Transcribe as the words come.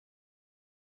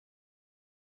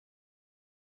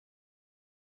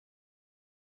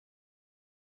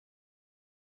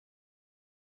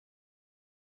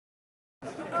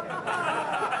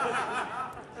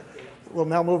We'll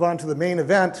now move on to the main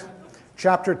event,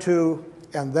 Chapter 2,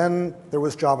 and then there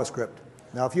was JavaScript.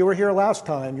 Now, if you were here last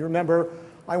time, you remember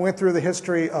I went through the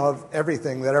history of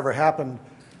everything that ever happened,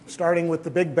 starting with the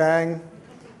Big Bang,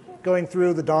 going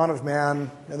through the dawn of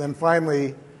man, and then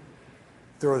finally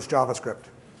there was JavaScript.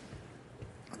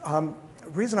 The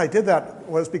reason I did that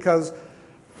was because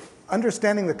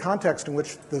understanding the context in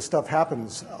which this stuff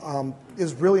happens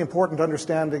is really important to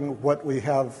understanding what we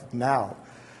have now.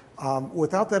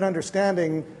 Without that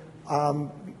understanding,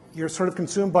 you're sort of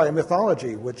consumed by a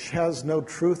mythology which has no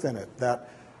truth in it, that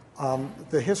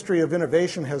the history of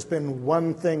innovation has been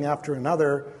one thing after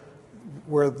another,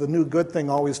 where the new good thing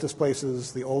always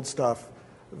displaces the old stuff.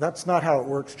 That's not how it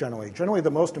works generally. Generally,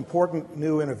 the most important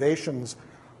new innovations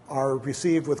are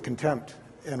received with contempt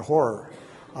and horror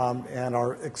and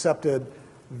are accepted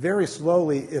very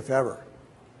slowly, if ever.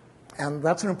 And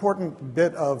that's an important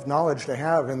bit of knowledge to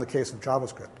have in the case of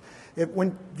JavaScript.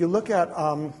 When you look at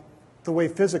the way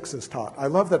physics is taught, I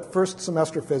love that first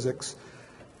semester physics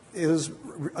is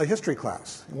a history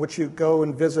class in which you go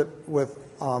and visit with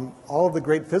all of the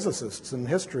great physicists in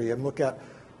history and look at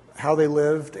how they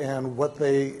lived and what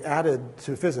they added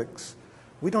to physics.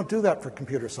 We don't do that for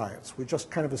computer science. We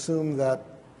just kind of assume that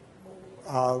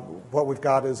what we've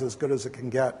got is as good as it can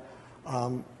get.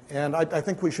 And I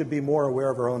think we should be more aware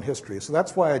of our own history. So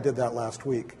that's why I did that last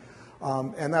week.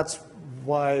 And that's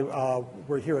why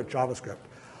we're here at JavaScript.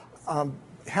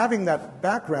 Having that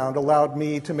background allowed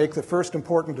me to make the first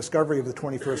important discovery of the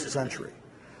 21st century,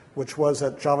 which was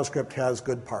that JavaScript has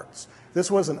good parts.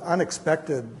 This was an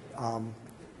unexpected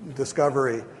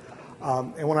discovery.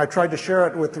 And when I tried to share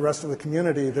it with the rest of the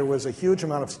community, there was a huge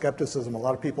amount of skepticism. A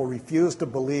lot of people refused to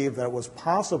believe that it was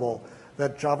possible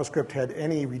that JavaScript had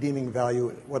any redeeming value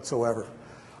whatsoever.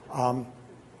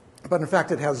 But in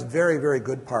fact, it has very, very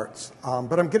good parts.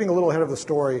 But I'm getting a little ahead of the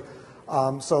story,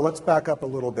 so let's back up a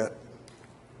little bit.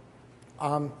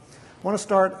 I want to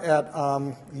start at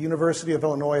the University of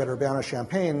Illinois at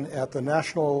Urbana-Champaign at the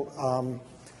National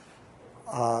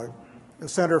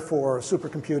Center for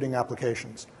Supercomputing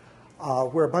Applications,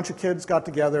 where a bunch of kids got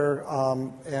together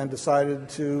and decided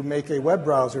to make a web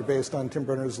browser based on Tim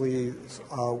Berners-Lee's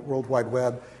World Wide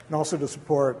Web, and also to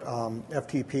support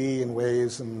FTP and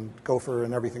Waze and Gopher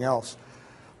and everything else.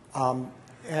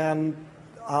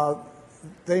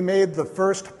 They made the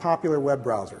first popular web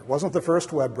browser. It wasn't the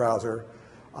first web browser.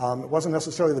 It wasn't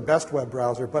necessarily the best web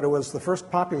browser, but it was the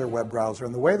first popular web browser.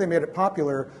 And the way they made it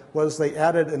popular was they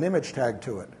added an image tag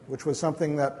to it, which was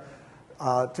something that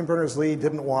Tim Berners-Lee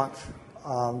didn't want,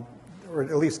 or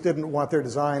at least didn't want their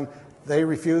design. They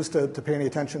refused to pay any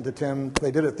attention to Tim. They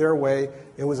did it their way.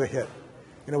 It was a hit.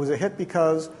 And it was a hit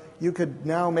because you could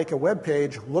now make a web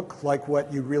page look like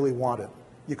what you really wanted.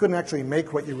 You couldn't actually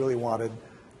make what you really wanted,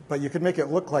 but you could make it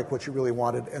look like what you really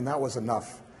wanted, and that was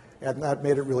enough. And that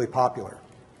made it really popular.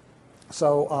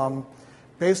 So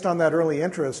based on that early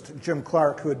interest, Jim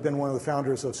Clark, who had been one of the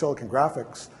founders of Silicon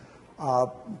Graphics,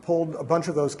 pulled a bunch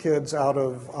of those kids out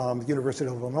of the University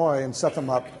of Illinois and set them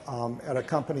up at a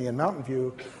company in Mountain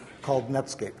View called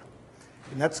Netscape.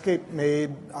 Netscape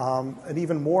made an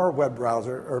even more web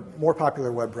browser, or more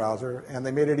popular web browser, and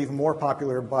they made it even more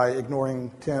popular by ignoring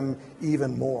Tim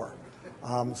even more.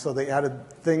 So they added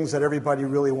things that everybody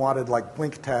really wanted, like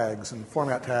blink tags and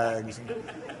format tags, and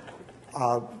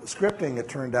scripting, it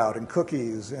turned out, and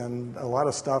cookies, and a lot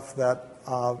of stuff that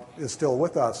is still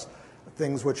with us,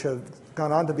 things which have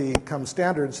gone on to become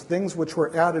standards, things which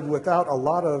were added without a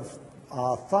lot of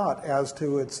thought as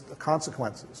to its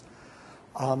consequences.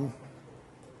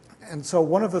 And so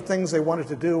one of the things they wanted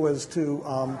to do was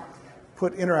to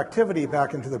put interactivity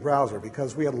back into the browser,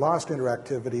 because we had lost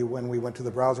interactivity when we went to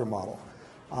the browser model.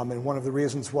 And one of the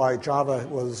reasons why Java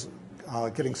was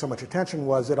getting so much attention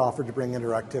was it offered to bring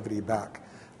interactivity back,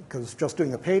 because just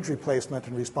doing a page replacement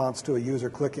in response to a user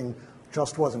clicking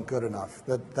just wasn't good enough.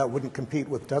 That wouldn't compete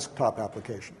with desktop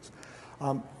applications.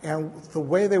 And the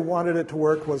way they wanted it to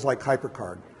work was like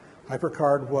HyperCard.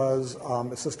 HyperCard was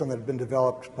a system that had been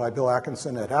developed by Bill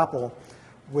Atkinson at Apple,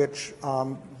 which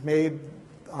made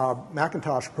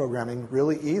Macintosh programming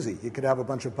really easy. You could have a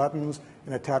bunch of buttons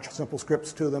and attach simple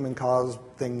scripts to them and cause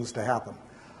things to happen.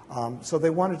 So they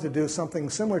wanted to do something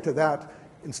similar to that,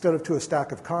 instead of to a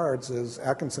stack of cards, as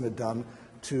Atkinson had done,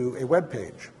 to a web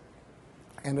page.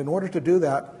 And in order to do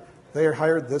that, they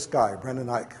hired this guy, Brendan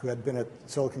Eich, who had been at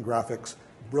Silicon Graphics,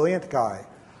 brilliant guy.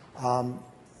 In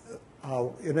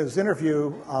his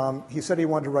interview, he said he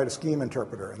wanted to write a scheme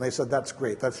interpreter, and they said, that's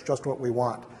great, that's just what we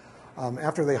want.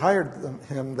 After they hired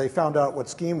him, they found out what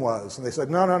scheme was, and they said,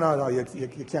 no,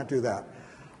 you can't do that.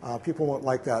 People won't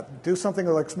like that. Do something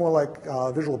that looks more like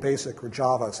Visual Basic or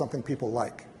Java, something people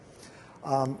like.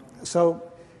 So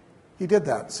he did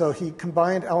that. So he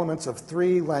combined elements of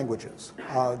 3 languages.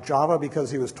 Java,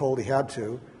 because he was told he had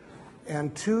to,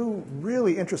 and 2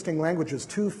 really interesting languages,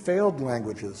 2 failed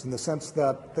languages in the sense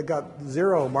that they got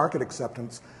 0 market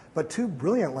acceptance, but 2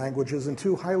 brilliant languages and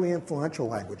 2 highly influential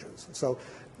languages. So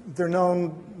they're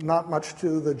known not much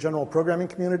to the general programming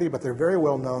community, but they're very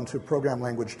well known to program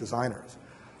language designers.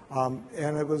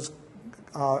 And it was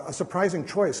a surprising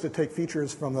choice to take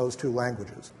features from those 2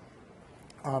 languages.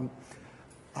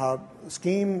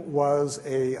 Scheme was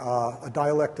a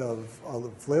dialect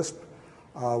of Lisp,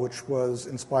 which was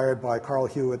inspired by Carl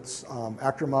Hewitt's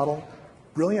actor model.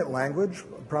 Brilliant language,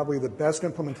 probably the best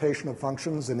implementation of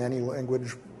functions in any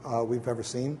language we've ever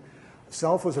seen.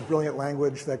 Self was a brilliant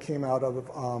language that came out of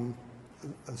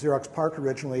Xerox PARC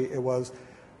originally. It was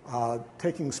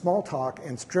taking Smalltalk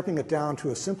and stripping it down to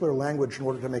a simpler language in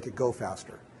order to make it go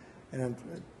faster. And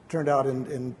it turned out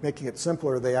in making it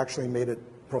simpler, they actually made it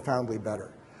profoundly better.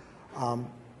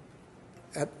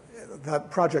 That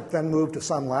project then moved to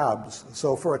Sun Labs.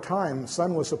 So for a time,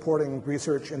 Sun was supporting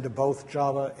research into both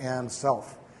Java and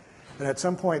Self. And at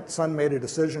some point, Sun made a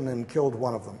decision and killed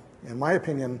one of them. In my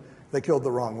opinion, they killed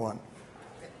the wrong one.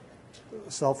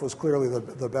 Self was clearly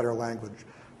the better language.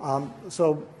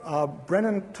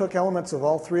 Brennan took elements of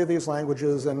all 3 of these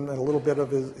languages and a little bit of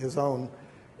his own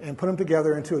and put them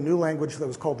together into a new language that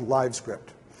was called LiveScript.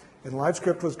 And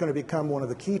LiveScript was going to become one of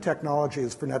the key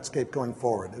technologies for Netscape going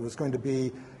forward. It was going to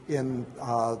be in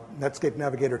Netscape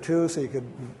Navigator 2, so you could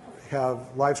have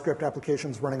LiveScript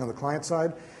applications running on the client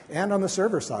side and on the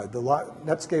server side.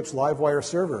 Netscape's Livewire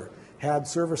server had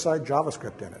server-side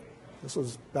JavaScript in it. This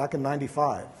was back in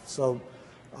 '95, so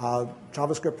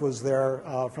JavaScript was there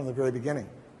from the very beginning.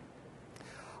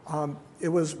 It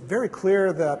was very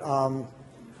clear that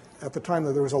at the time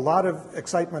that there was a lot of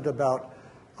excitement about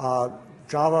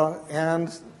Java and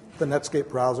the Netscape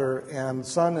browser, and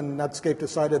Sun and Netscape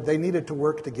decided they needed to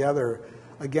work together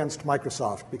against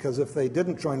Microsoft, because if they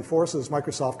didn't join forces,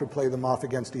 Microsoft would play them off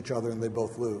against each other and they'd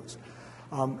both lose.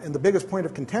 And the biggest point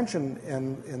of contention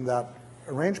in that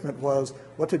arrangement was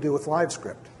what to do with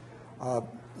LiveScript.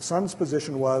 Sun's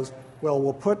position was, well,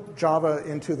 we'll put Java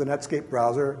into the Netscape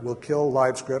browser, we'll kill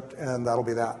LiveScript, and that'll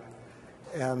be that.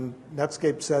 And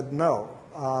Netscape said no,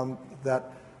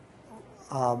 that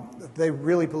they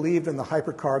really believed in the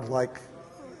HyperCard-like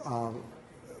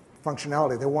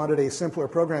functionality. They wanted a simpler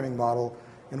programming model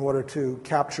in order to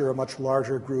capture a much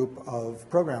larger group of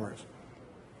programmers.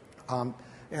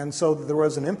 And so there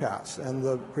was an impasse, and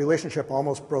the relationship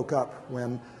almost broke up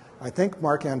when I think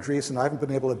Mark Andreessen, I haven't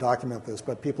been able to document this,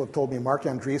 but people have told me Mark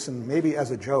Andreessen, maybe as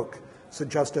a joke,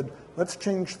 suggested, let's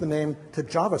change the name to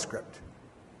JavaScript.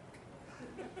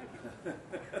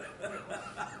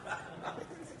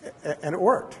 And it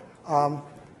worked.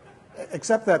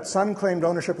 Except that Sun claimed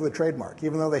ownership of the trademark.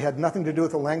 Even though they had nothing to do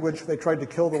with the language, they tried to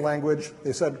kill the language.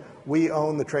 They said, we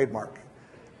own the trademark.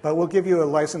 But we'll give you a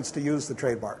license to use the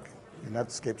trademark. And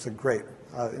Netscape said, great.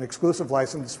 An exclusive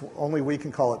license, only we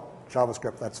can call it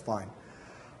JavaScript, that's fine.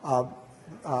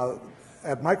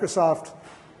 At Microsoft,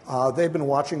 they've been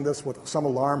watching this with some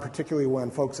alarm, particularly when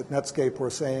folks at Netscape were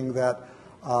saying that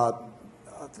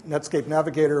Netscape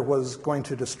Navigator was going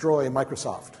to destroy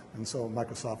Microsoft. And so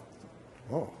Microsoft,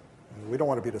 oh, we don't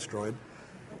want to be destroyed.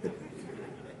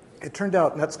 It turned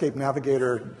out Netscape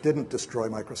Navigator didn't destroy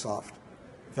Microsoft.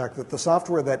 In fact, that the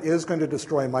software that is going to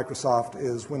destroy Microsoft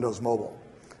is Windows Mobile.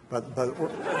 But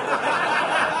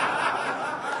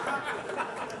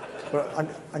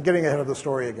I'm getting ahead of the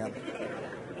story again.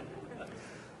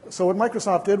 So what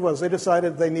Microsoft did was they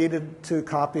decided they needed to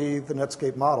copy the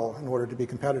Netscape model in order to be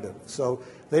competitive. So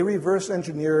they reverse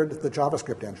engineered the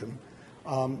JavaScript engine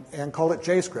and called it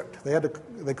JScript.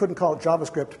 They couldn't call it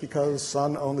JavaScript because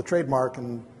Sun owned the trademark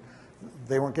and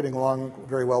they weren't getting along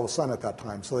very well with Sun at that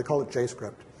time, so they called it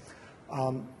JScript.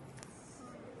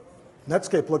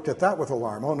 Netscape looked at that with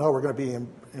alarm. Oh no, we're going to be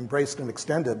embraced and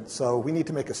extended, so we need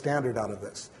to make a standard out of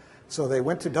this. So they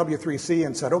went to W3C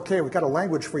and said, okay, we've got a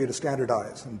language for you to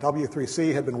standardize. And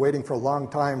W3C had been waiting for a long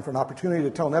time for an opportunity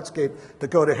to tell Netscape to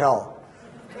go to hell.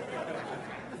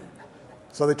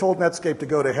 So they told Netscape to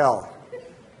go to hell.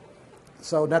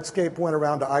 So Netscape went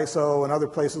around to ISO and other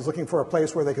places looking for a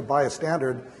place where they could buy a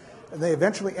standard. And they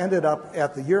eventually ended up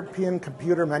at the European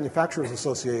Computer Manufacturers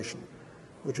Association,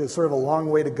 which is sort of a long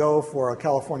way to go for a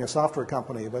California software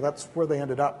company, but that's where they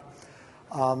ended up.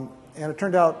 And it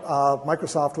turned out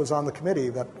Microsoft was on the committee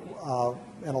that,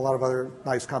 and a lot of other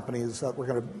nice companies that were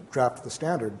going to draft the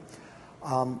standard.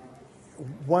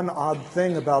 one odd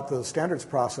thing about the standards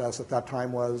process at that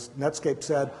time was Netscape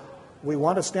said, we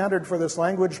want a standard for this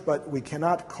language, but we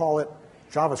cannot call it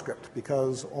JavaScript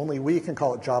because only we can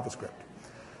call it JavaScript.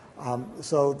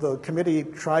 So the committee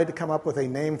tried to come up with a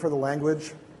name for the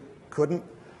language, couldn't.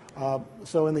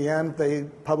 So in the end, they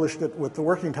published it with the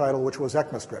working title, which was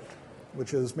ECMAScript,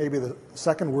 which is maybe the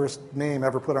second worst name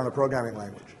ever put on a programming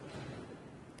language.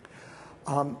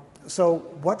 So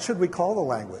what should we call the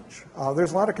language?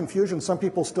 There's a lot of confusion. Some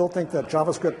people still think that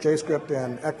JavaScript, JScript,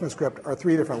 and ECMAScript are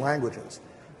three different languages.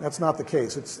 That's not the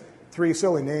case. It's three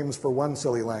silly names for one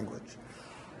silly language.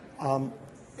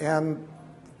 And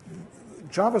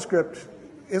JavaScript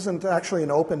isn't actually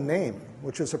an open name,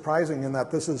 which is surprising in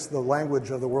that this is the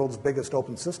language of the world's biggest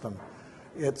open system.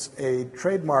 It's a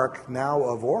trademark now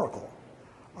of Oracle,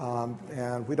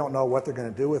 and we don't know what they're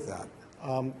going to do with that.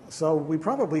 So we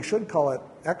probably should call it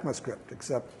ECMAScript,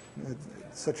 except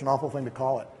it's such an awful thing to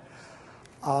call it.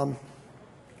 But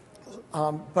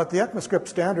the ECMAScript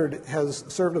standard has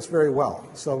served us very well.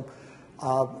 So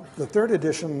the third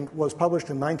edition was published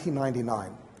in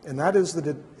 1999, and that is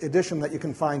the edition that you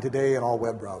can find today in all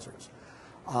web browsers.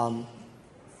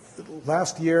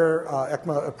 Last year,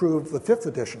 ECMA approved the fifth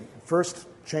edition, first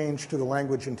change to the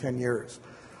language in 10 years.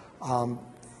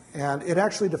 And it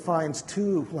actually defines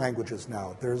two languages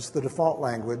now. There's the default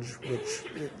language, which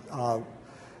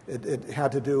it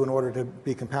had to do in order to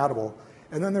be compatible.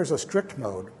 And then there's a strict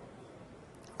mode.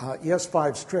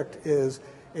 ES5 strict is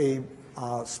a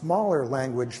smaller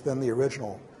language than the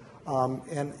original.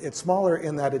 And it's smaller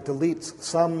in that it deletes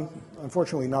some,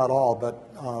 unfortunately not all, but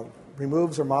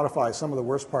removes or modifies some of the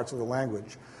worst parts of the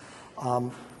language.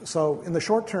 So in the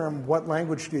short term, what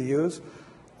language do you use?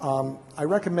 I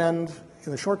recommend,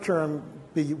 in the short term,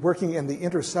 be working in the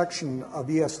intersection of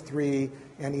ES3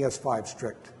 and ES5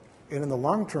 strict. And in the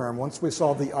long term, once we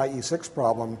solve the IE6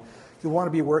 problem, you'll want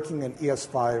to be working in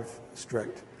ES5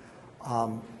 strict.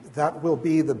 That will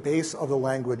be the base of the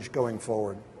language going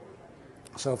forward.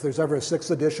 So if there's ever a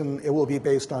sixth edition, it will be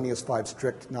based on ES5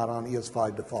 strict, not on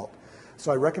ES5 default.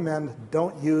 So I recommend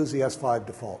don't use ES5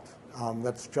 default.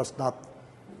 That's just not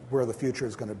where the future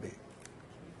is going to be.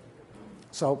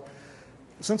 So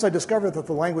since I discovered that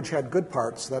the language had good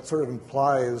parts, that sort of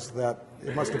implies that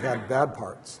it must have had bad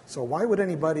parts. So why would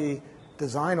anybody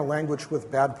design a language with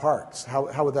bad parts?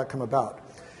 How would that come about?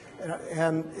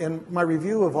 And in my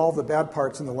review of all the bad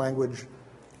parts in the language,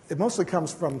 it mostly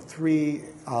comes from three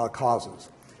causes.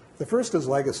 The first is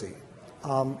legacy.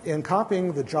 In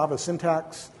copying the Java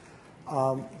syntax,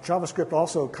 JavaScript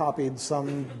also copied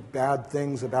some bad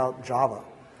things about Java.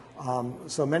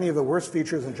 So many of the worst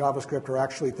features in JavaScript are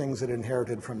actually things it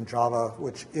inherited from Java,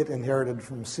 which it inherited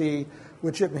from C,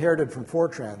 which it inherited from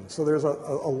Fortran. So there's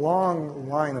a long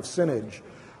line of signage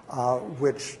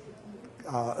which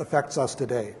affects us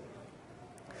today.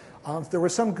 There were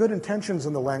some good intentions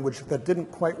in the language that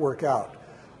didn't quite work out.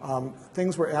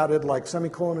 Things were added like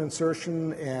semicolon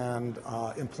insertion and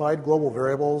implied global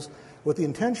variables with the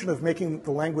intention of making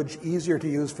the language easier to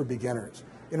use for beginners.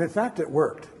 And in fact, it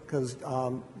worked, because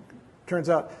turns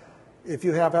out if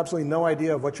you have absolutely no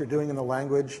idea of what you're doing in the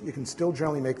language, you can still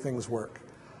generally make things work.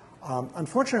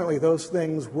 Unfortunately, those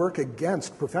things work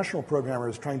against professional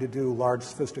programmers trying to do large,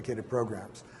 sophisticated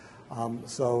programs.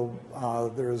 So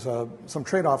there's some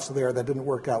trade-offs there that didn't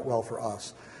work out well for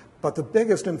us. But the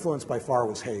biggest influence by far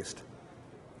was haste.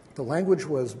 The language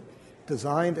was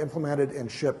designed, implemented,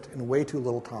 and shipped in way too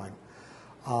little time.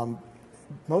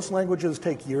 Most languages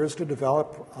take years to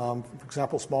develop. For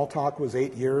example, Smalltalk was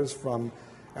 8 years from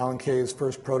Alan Kay's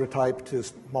first prototype to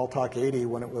Smalltalk 80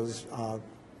 when it was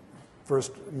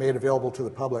first made available to the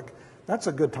public. That's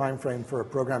a good time frame for a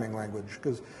programming language,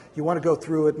 because you want to go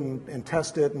through it and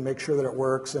test it and make sure that it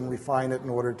works and refine it in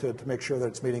order to make sure that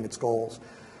it's meeting its goals.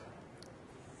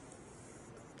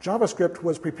 JavaScript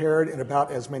was prepared in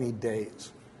about as many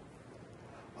days.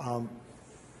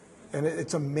 And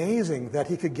it's amazing that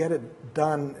he could get it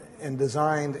done and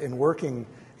designed and working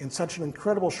in such an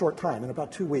incredible short time, in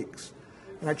about 2 weeks.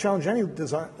 And I challenge any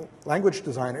language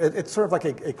designer. It's sort of like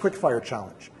a quick-fire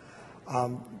challenge.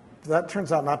 That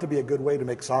turns out not to be a good way to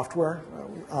make software,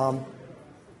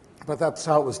 but that's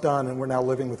how it was done, and we're now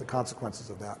living with the consequences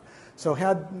of that. So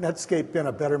had Netscape been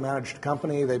a better managed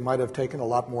company, they might have taken a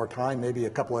lot more time, maybe a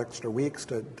couple extra weeks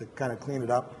to kind of clean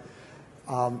it up.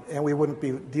 And we wouldn't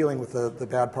be dealing with the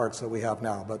bad parts that we have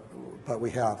now, but we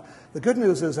have. The good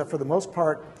news is that for the most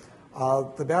part,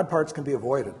 the bad parts can be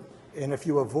avoided. And if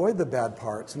you avoid the bad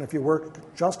parts, and if you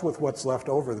work just with what's left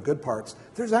over, the good parts,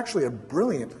 there's actually a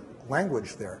brilliant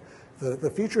language there.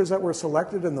 The features that were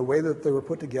selected and the way that they were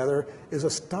put together is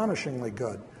astonishingly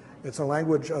good. It's a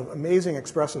language of amazing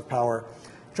expressive power.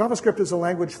 JavaScript is a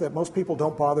language that most people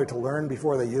don't bother to learn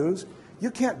before they use.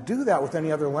 You can't do that with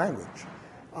any other language.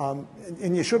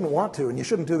 And you shouldn't want to, and you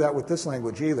shouldn't do that with this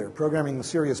language either. Programming is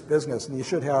serious business, and you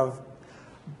should have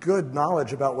good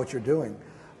knowledge about what you're doing.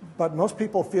 But most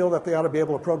people feel that they ought to be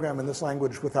able to program in this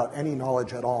language without any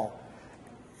knowledge at all.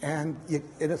 And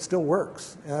it still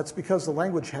works. And that's because the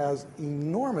language has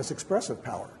enormous expressive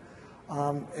power.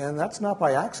 And that's not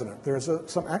by accident. There's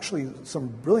actually some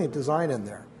brilliant design in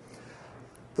there.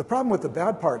 The problem with the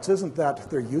bad parts isn't that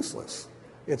they're useless.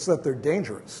 It's that they're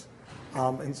dangerous.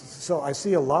 And so I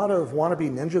see a lot of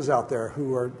wannabe ninjas out there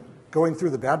who are going through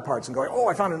the bad parts and going, oh,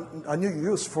 I found a new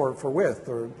use for width,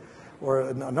 or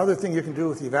another thing you can do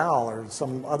with eval, or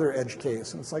some other edge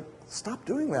case. And it's like, stop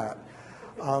doing that.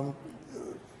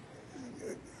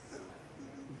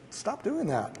 Stop doing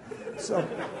that. So,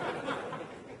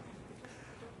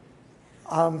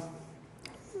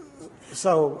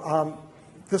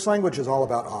 this language is all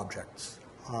about objects.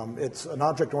 It's an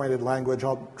object-oriented language.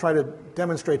 I'll try to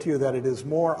demonstrate to you that it is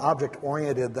more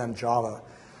object-oriented than Java.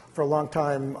 For a long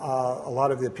time, a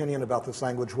lot of the opinion about this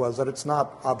language was that it's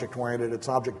not object-oriented, it's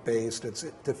object-based, it's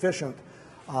deficient.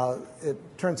 It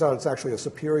turns out it's actually a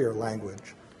superior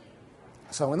language.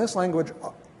 So in this language,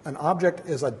 an object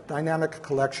is a dynamic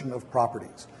collection of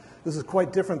properties. This is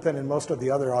quite different than in most of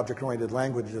the other object-oriented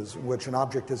languages, in which an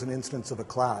object is an instance of a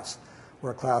class,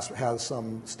 where a class has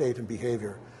some state and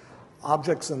behavior.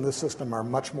 Objects in this system are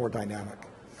much more dynamic.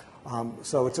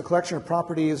 So it's a collection of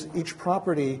properties. Each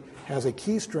property has a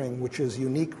key string which is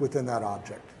unique within that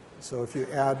object. So if you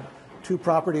add two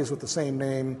properties with the same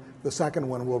name, the second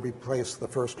one will replace the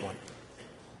first one.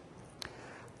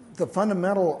 The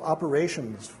fundamental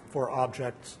operations for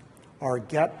objects are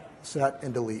get, set,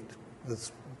 and delete.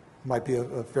 This might be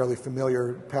a fairly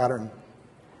familiar pattern.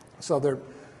 So there are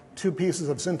two pieces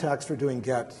of syntax for doing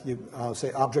get. You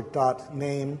say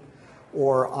object.name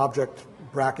or object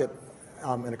bracket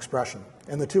an expression.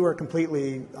 And the two are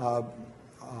completely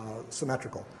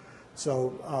symmetrical.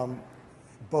 So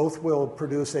both will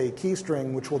produce a key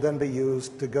string which will then be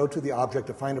used to go to the object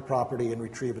to find a property and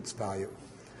retrieve its value.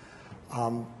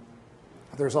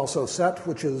 There's also set,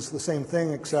 which is the same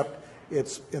thing, except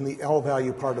it's in the L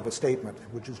value part of a statement,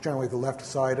 which is generally the left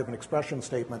side of an expression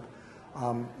statement.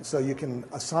 So you can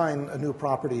assign a new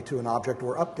property to an object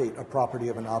or update a property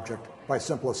of an object by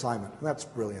simple assignment. And that's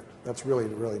brilliant. That's really,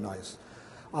 really nice.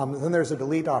 Then there's a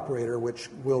delete operator, which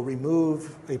will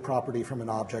remove a property from an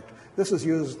object. This is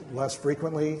used less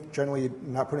frequently. Generally,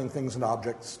 not putting things in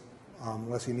objects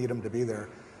unless you need them to be there.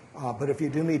 But if you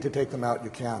do need to take them out, you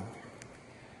can.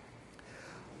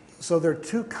 So there are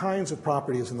two kinds of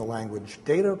properties in the language: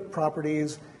 data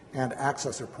properties and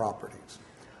accessor properties.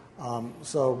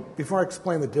 So before I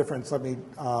explain the difference,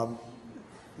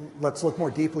 let's look more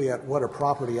deeply at what a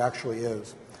property actually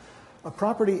is. A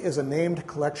property is a named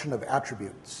collection of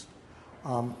attributes.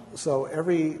 So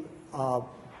every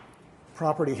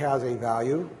property has a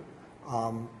value,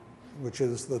 which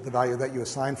is the value that you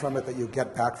assign from it, that you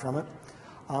get back from it.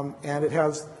 And it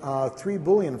has three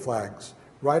Boolean flags: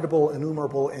 writable,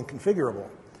 enumerable, and configurable,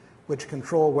 which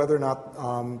control whether or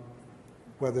not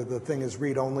whether the thing is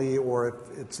read-only, or if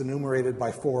it's enumerated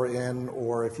by for/in,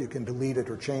 or if you can delete it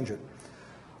or change it.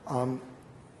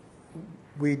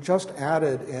 We just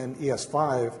added in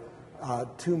ES5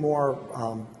 two more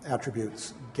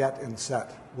attributes, get and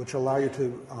set, which allow you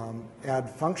to add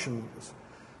functions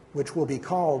which will be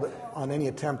called on any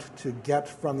attempt to get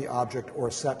from the object or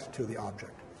set to the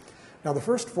object. Now, the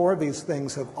first four of these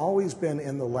things have always been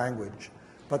in the language,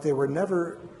 but they were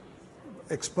never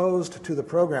exposed to the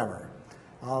programmer.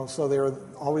 So they were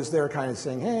always there kind of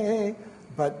saying, hey, hey,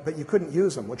 but you couldn't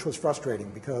use them, which was frustrating,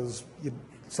 because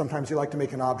sometimes you like to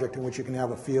make an object in which you can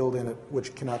have a field in it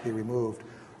which cannot be removed.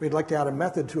 Or you'd like to add a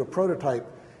method to a prototype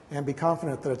and be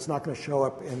confident that it's not going to show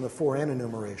up in the for/in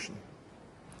enumeration.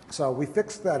 So we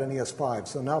fixed that in ES5.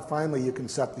 So now finally you can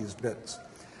set these bits.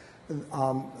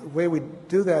 The way we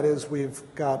do that is we've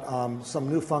got some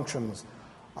new functions: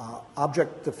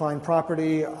 object-defined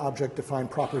property,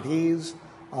 object-defined properties.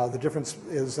 The difference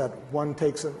is that one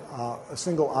takes a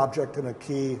single object and a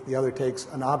key, the other takes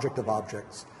an object of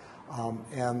objects,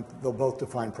 and they'll both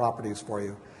define properties for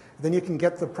you. Then you can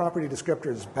get the property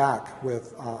descriptors back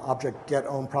with object get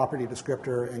own property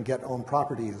descriptor and get own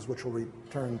properties, which will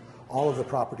return all of the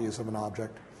properties of an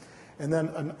object. And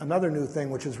then another new thing,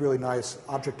 which is really nice,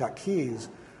 object.keys,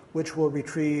 which will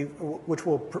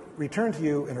return to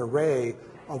you an array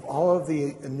of all of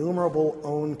the enumerable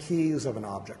own keys of an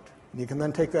object. And you can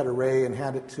then take that array and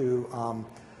hand it to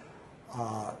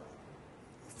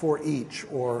for each,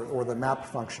 or the map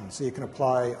function. So you can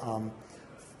apply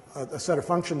a set of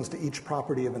functions to each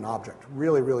property of an object.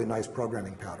 Really, really nice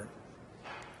programming pattern.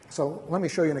 So let me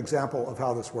show you an example of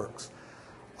how this works.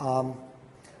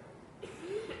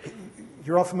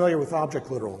 You're all familiar with object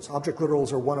literals. Object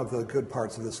literals are one of the good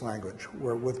parts of this language,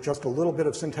 where with just a little bit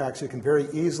of syntax, you can very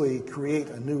easily create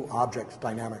a new object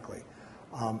dynamically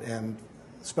and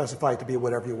specify it to be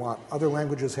whatever you want. Other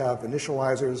languages have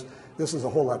initializers. This is a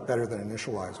whole lot better than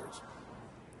initializers.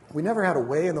 We never had a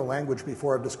way in the language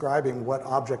before of describing what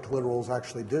object literals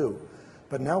actually do,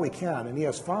 but now we can. In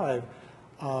ES5,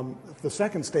 the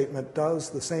second statement does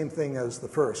the same thing as the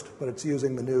first, but it's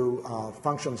using the new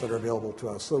functions that are available to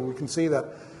us. So we can see that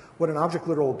what an object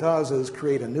literal does is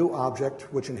create a new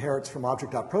object which inherits from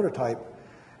object.prototype,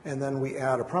 and then we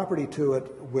add a property to it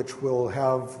which will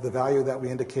have the value that we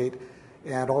indicate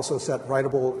and also set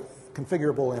writable,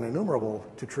 configurable, and enumerable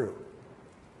to true.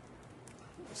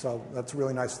 So that's a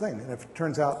really nice thing. And if it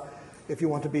turns out, if you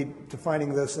want to be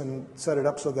defining this and set it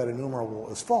up so that enumerable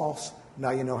is false, now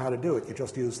you know how to do it. You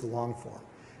just use the long form.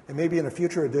 And maybe in a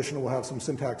future edition we'll have some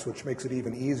syntax which makes it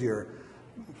even easier.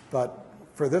 But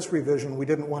for this revision, we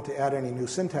didn't want to add any new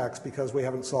syntax because we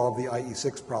haven't solved the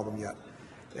IE6 problem yet.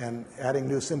 And adding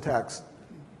new syntax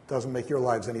doesn't make your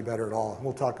lives any better at all.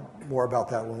 We'll talk more about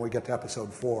that when we get to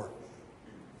episode 4.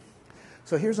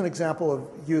 So here's an example of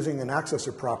using an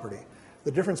accessor property.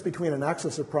 The difference between an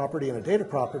accessor property and a data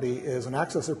property is an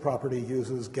accessor property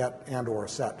uses get and or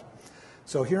set.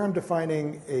 So here I'm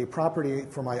defining a property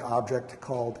for my object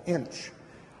called inch.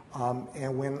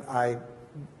 And when I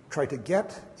try to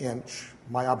get inch,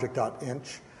 my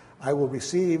object.inch, I will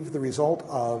receive the result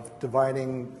of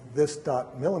dividing this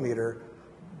dot millimeter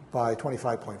by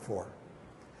 25.4.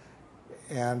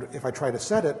 And if I try to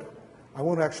set it, I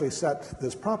won't actually set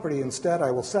this property. Instead,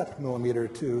 I will set millimeter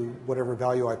to whatever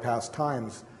value I pass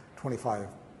times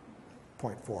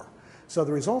 25.4. So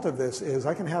the result of this is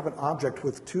I can have an object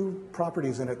with two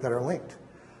properties in it that are linked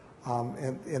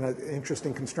in an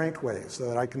interesting constraint way, so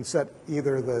that I can set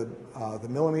either the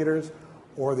millimeters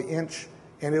or the inch,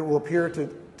 and it will appear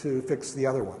to fix the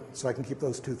other one. So I can keep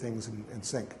those two things in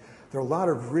sync. There are a lot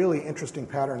of really interesting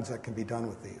patterns that can be done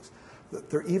with these.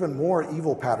 There are even more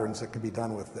evil patterns that can be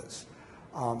done with this.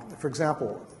 For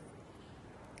example,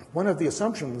 one of the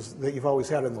assumptions that you've always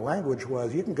had in the language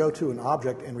was you can go to an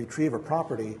object and retrieve a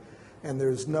property, and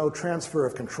there's no transfer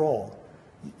of control.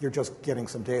 You're just getting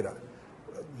some data.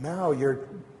 Now you're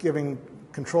giving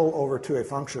control over to a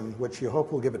function, which you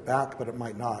hope will give it back, but it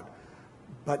might not.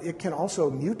 But it can also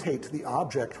mutate the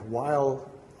object while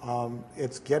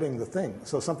it's getting the thing.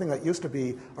 So something that used to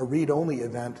be a read-only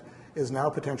event is now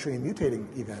potentially a mutating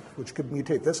event, which could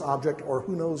mutate this object or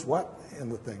who knows what in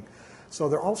the thing. So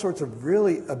there are all sorts of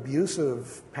really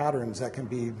abusive patterns that can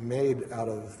be made out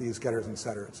of these getters and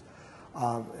setters.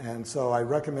 And so I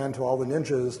recommend to all the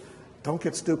ninjas, don't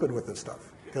get stupid with this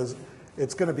stuff, because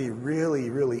it's going to be really,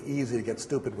 really easy to get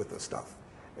stupid with this stuff.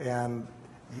 And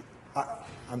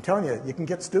I'm telling you, you can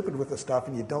get stupid with this stuff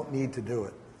and you don't need to do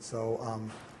it. So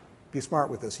be smart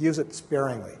with this. Use it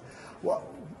sparingly. Well,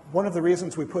 one of the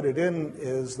reasons we put it in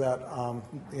is that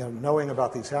knowing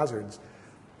about these hazards,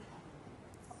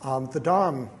 the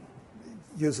DOM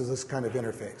uses this kind of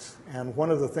interface. And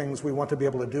one of the things we want to be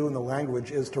able to do in the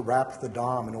language is to wrap the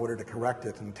DOM in order to correct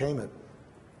it and tame it.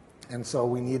 And so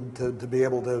we need to be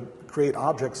able to create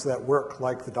objects that work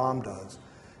like the DOM does.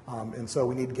 And so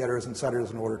we need getters and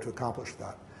setters in order to accomplish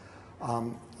that.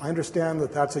 I understand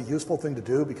that that's a useful thing to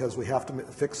do because we have to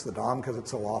fix the DOM because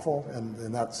it's so awful,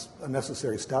 and that's a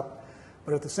necessary step.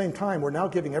 But at the same time, we're now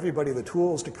giving everybody the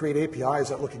tools to create APIs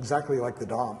that look exactly like the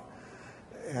DOM.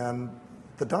 And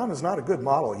the DOM is not a good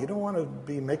model. You don't want to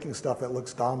be making stuff that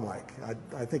looks DOM-like.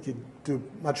 I think you'd do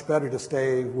much better to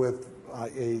stay with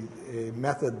a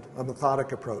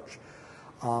methodic approach.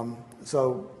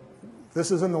 So this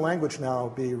is in the language now.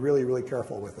 Be really, really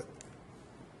careful with it.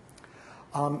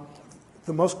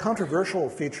 The most controversial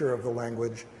feature of the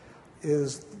language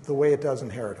is the way it does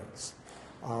inheritance,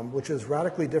 which is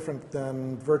radically different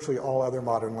than virtually all other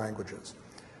modern languages.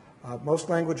 Most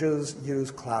languages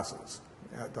use classes.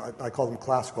 I call them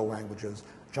classical languages.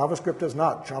 JavaScript does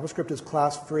not. JavaScript is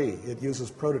class-free. It uses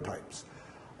prototypes.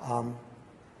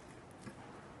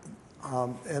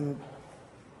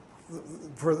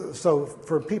 So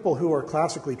for people who are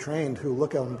classically trained who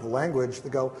look at the language, they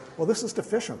go, well, this is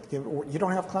deficient. You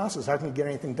don't have classes. How can you get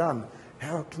anything done?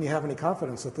 How can you have any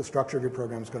confidence that the structure of your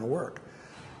program is going to work?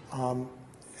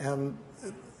 And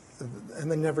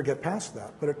they never get past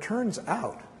that. But it turns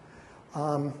out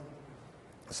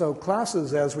So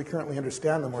classes, as we currently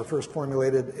understand them, were first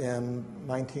formulated in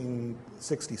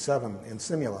 1967 in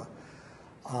Simula.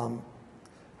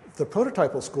 The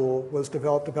prototypal school was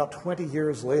developed about 20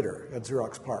 years later at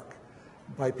Xerox PARC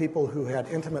by people who had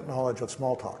intimate knowledge of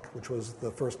Smalltalk, which was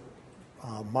the first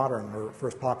modern or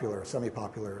first popular,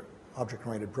 semi-popular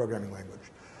object-oriented programming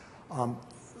language.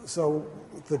 So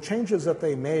the changes that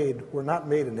they made were not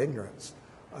made in ignorance.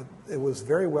 It was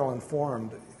very well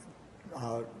informed,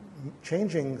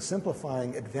 changing,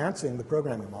 simplifying, advancing the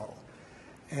programming model.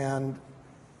 And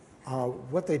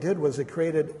what they did was it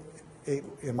created,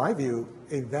 in my view,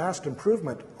 a vast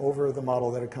improvement over the model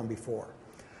that had come before.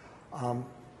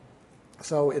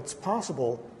 So it's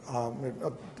possible,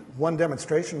 one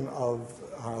demonstration of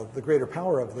the greater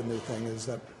power of the new thing is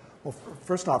that, well,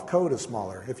 first off, code is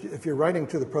smaller. If you're writing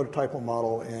to the prototypal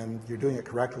model and you're doing it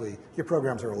correctly, your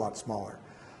programs are a lot smaller.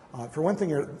 For one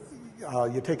thing,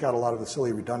 you take out a lot of the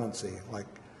silly redundancy, like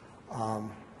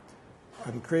I'm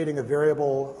creating a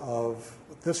variable of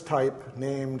this type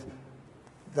named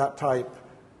that type,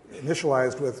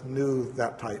 initialized with new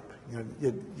that type.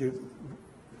 You're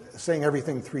saying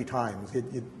everything 3 times.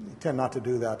 You tend not to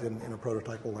do that in a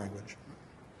prototypal language.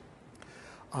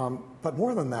 But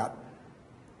more than that,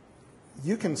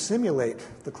 you can simulate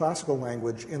the classical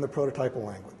language in the prototypal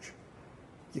language.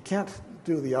 You can't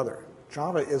do the other.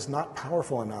 Java is not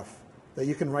powerful enough that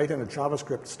you can write in a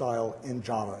JavaScript style in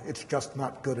Java. It's just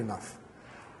not good enough.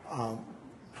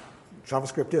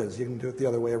 JavaScript is. You can do it the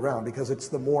other way around because it's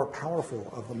the more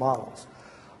powerful of the models.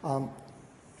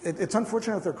 It's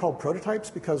unfortunate that they're called prototypes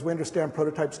because we understand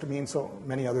prototypes to mean so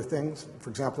many other things. For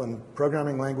example, in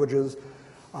programming languages,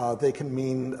 they can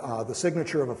mean the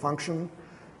signature of a function.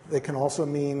 They can also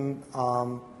mean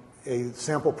a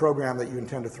sample program that you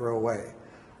intend to throw away.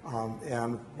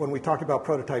 And when we talk about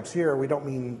prototypes here, we don't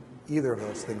mean either of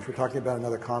those things. We're talking about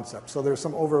another concept. So there's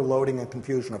some overloading and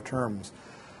confusion of terms.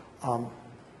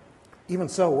 Even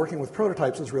so, working with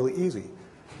prototypes is really easy.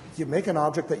 You make an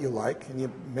object that you like, and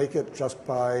you make it just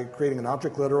by creating an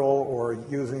object literal or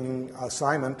using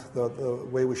assignment the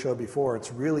way we showed before.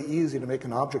 It's really easy to make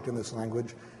an object in this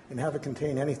language and have it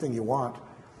contain anything you want.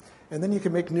 And then you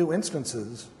can make new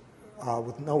instances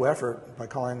with no effort by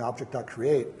calling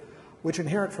object.create, which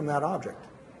inherit from that object.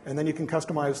 And then you can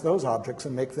customize those objects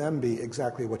and make them be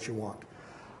exactly what you want.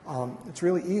 It's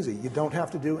really easy. You don't have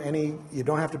to you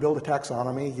don't have to build a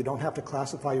taxonomy. You don't have to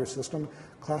classify your system.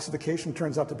 Classification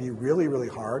turns out to be really, really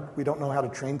hard. We don't know how to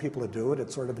train people to do it.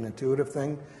 It's sort of an intuitive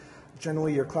thing.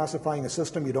 Generally, you're classifying a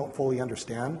system you don't fully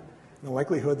understand. And the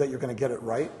likelihood that you're going to get it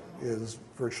right is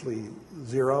virtually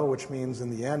 0, which means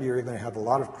in the end you're going to have a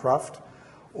lot of cruft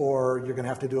or you're going to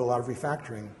have to do a lot of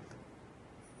refactoring.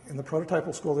 In the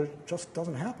prototypal school, it just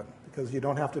doesn't happen because you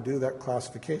don't have to do that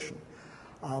classification.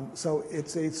 So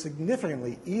it's a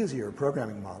significantly easier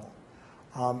programming model.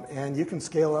 And you can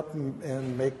scale up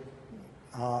and make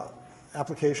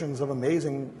applications of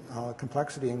amazing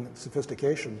complexity and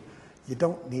sophistication. You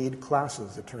don't need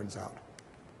classes, it turns out.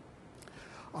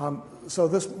 So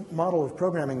this model of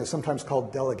programming is sometimes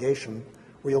called delegation,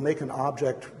 where you'll make an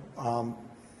object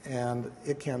and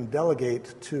it can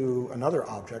delegate to another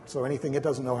object. So anything it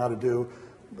doesn't know how to do,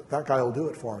 that guy will do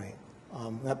it for me.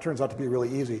 That turns out to be really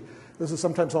easy. This is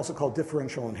sometimes also called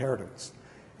differential inheritance,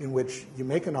 in which you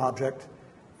make an object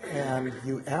and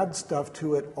you add stuff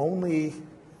to it only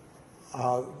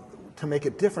to make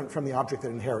it different from the object it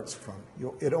inherits from.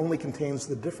 It only contains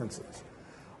the differences.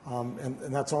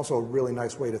 And that's also a really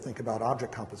nice way to think about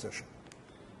object composition.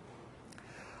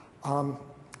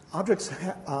 Objects,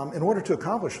 in order to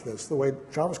accomplish this, the way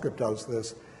JavaScript does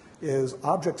this, is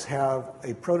objects have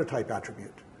a prototype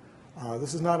attribute.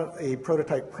 This is not a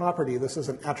prototype property, this is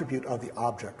an attribute of the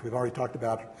object. We've already talked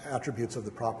about attributes of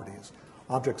the properties.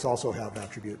 Objects also have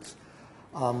attributes.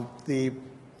 The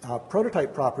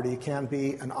prototype property can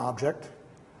be an object,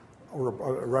 or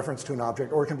a reference to an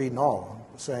object, or it can be null,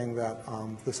 saying that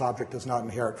this object does not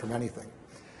inherit from anything.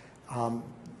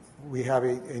 We have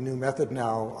a new method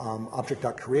now,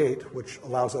 object.create, which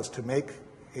allows us to make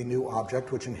a new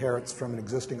object which inherits from an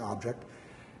existing object.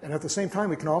 And at the same time,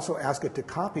 we can also ask it to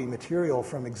copy material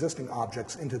from existing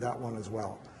objects into that one as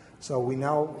well. So we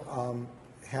now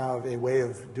have a way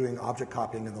of doing object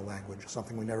copying in the language,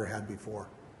 something we never had before.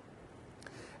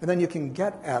 And then you can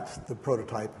get at the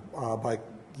prototype by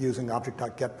using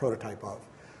object.getPrototypeOf.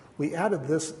 We added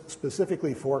this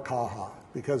specifically for Caja,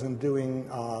 because in doing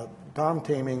DOM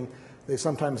taming, they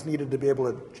sometimes needed to be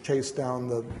able to chase down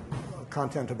the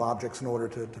content of objects in order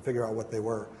to figure out what they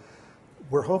were.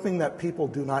 We're hoping that people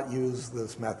do not use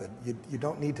this method. You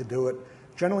don't need to do it.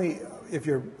 Generally, if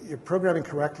you're programming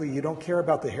correctly, you don't care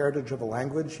about the heritage of a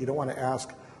language. You don't want to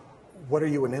ask, what are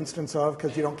you an instance of?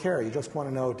 Because you don't care. You just want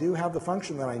to know, do you have the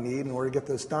function that I need in order to get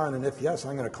this done? And if yes,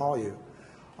 I'm going to call you.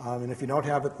 And if you don't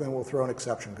have it, then we'll throw an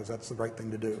exception, because that's the right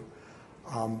thing to do.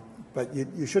 But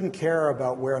you shouldn't care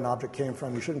about where an object came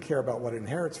from. You shouldn't care about what it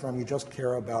inherits from. You just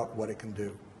care about what it can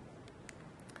do.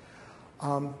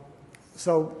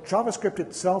 So JavaScript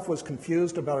itself was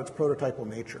confused about its prototypal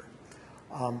nature.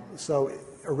 So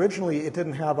originally, it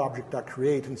didn't have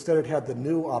object.create. Instead, it had the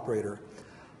new operator,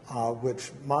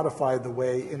 which modified the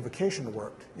way invocation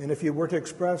worked. And if you were to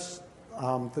express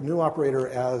the new operator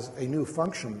as a new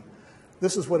function,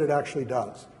 this is what it actually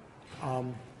does.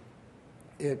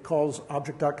 It calls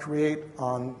object.create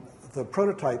on the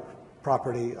prototype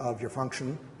property of your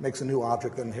function, makes a new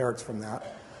object that inherits from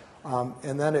that.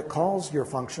 And then it calls your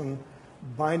function,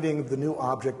 binding the new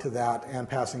object to that and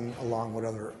passing along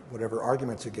whatever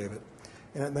arguments you gave it.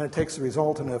 And then it takes the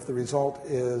result, and if the result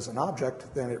is an object,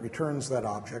 then it returns that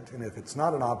object. And if it's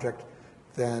not an object,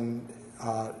 then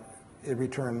it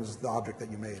returns the object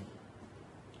that you made.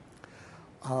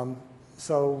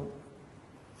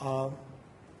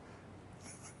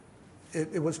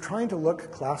 It was trying to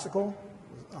look classical,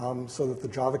 so that the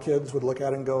Java kids would look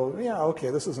at it and go, yeah, okay,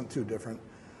 this isn't too different.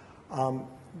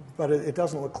 But it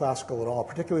doesn't look classical at all,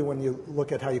 particularly when you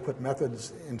look at how you put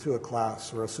methods into a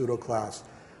class or a pseudo class,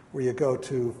 where you go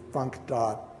to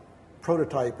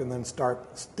func.prototype and then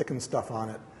start sticking stuff on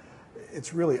it.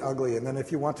 It's really ugly. And then if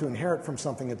you want to inherit from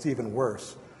something, it's even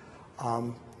worse.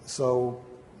 I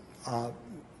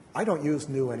don't use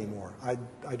new anymore. I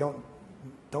don't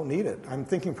need it. I'm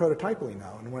thinking prototypally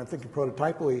now. And when I'm thinking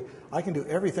prototypally, I can do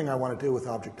everything I want to do with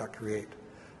object.create.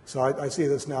 So I see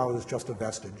this now as just a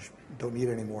vestige. Don't need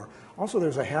it anymore. Also,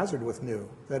 there's a hazard with new,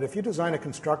 that if you design a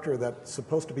constructor that's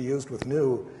supposed to be used with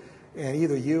new, and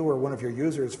either you or one of your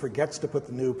users forgets to put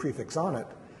the new prefix on it,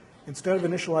 instead of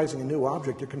initializing a new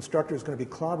object, your constructor is going to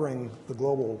be clobbering the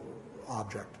global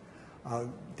object,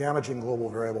 damaging global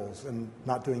variables, and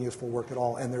not doing useful work at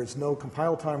all. And there's no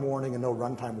compile time warning and no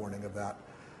runtime warning of that.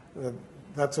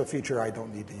 That's a feature I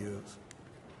don't need to use.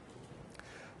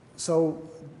 So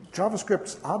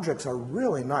JavaScript's objects are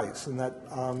really nice in that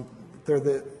they're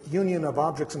the union of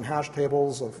objects and hash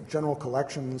tables, of general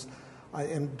collections,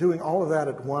 and doing all of that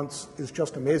at once is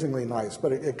just amazingly nice,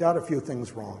 but it got a few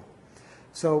things wrong.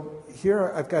 So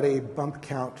here I've got a bump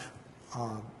count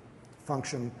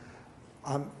function.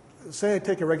 Say I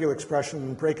take a regular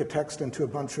expression, break a text into a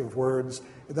bunch of words,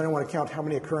 and then I want to count how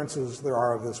many occurrences there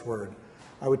are of this word.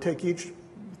 I would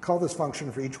call this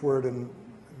function for each word in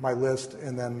my list,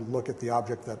 and then look at the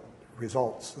object that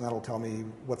results, and that'll tell me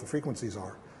what the frequencies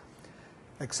are.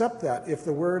 Except that if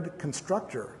the word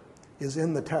constructor is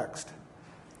in the text,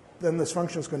 then this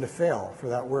function is going to fail for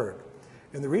that word.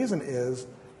 And the reason is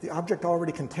the object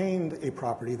already contained a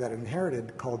property that it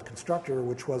inherited called constructor,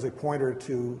 which was a pointer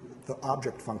to the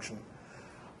object function.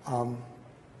 So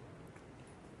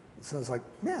it's like,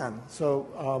 man,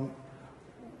 so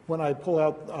when I pull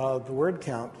out the word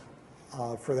count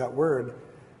for that word,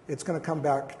 it's going to come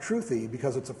back truthy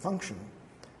because it's a function.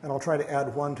 And I'll try to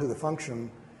add 1 to the function,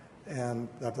 and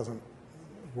that doesn't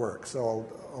work. So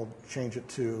I'll change it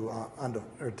to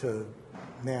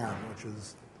nan, which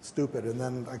is stupid, and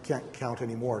then I can't count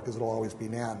anymore because it'll always be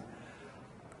nan.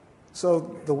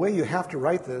 So the way you have to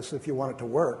write this, if you want it to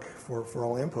work for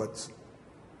all inputs,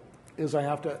 is I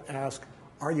have to ask,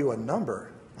 are you a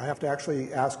number? I have to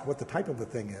actually ask what the type of the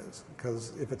thing is,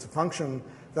 because if it's a function,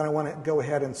 then I want to go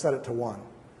ahead and set it to 1.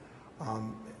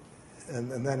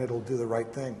 And then it'll do the right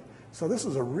thing. So this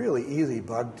is a really easy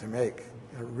bug to make,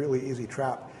 a really easy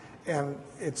trap. And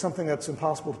it's something that's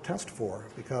impossible to test for,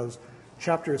 because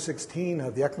Chapter 16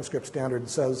 of the ECMAScript standard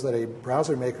says that a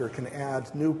browser maker can add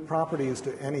new properties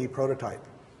to any prototype.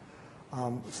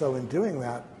 So in doing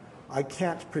that, I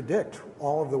can't predict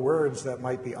all of the words that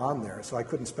might be on there, so I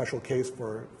couldn't special case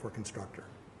for constructor.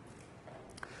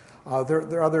 There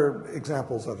are other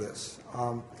examples of this.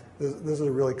 This is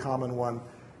a really common one.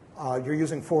 You're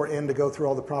using for-in to go through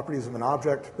all the properties of an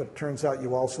object, but it turns out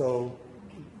you also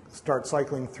start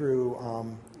cycling through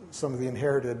some of the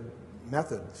inherited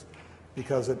methods,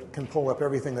 because it can pull up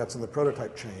everything that's in the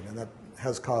prototype chain, and that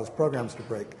has caused programs to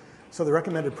break. So the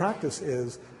recommended practice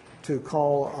is to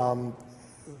call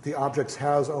the object's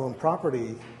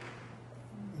has-own-property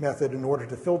method in order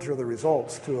to filter the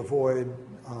results to avoid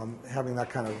having that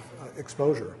kind of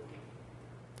exposure.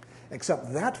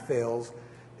 Except that fails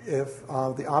if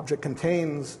the object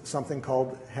contains something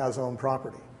called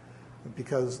has-own-property,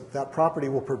 because that property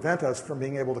will prevent us from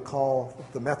being able to call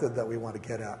the method that we want to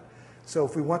get at. So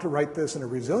if we want to write this in a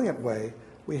resilient way,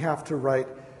 we have to write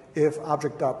if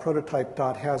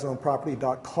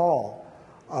object.prototype.hasOwnProperty.call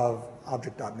of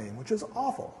object.name, which is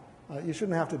awful. You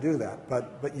shouldn't have to do that,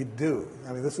 but you do.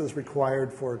 I mean, this is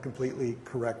required for completely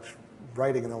correct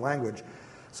writing in the language.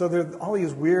 So there are all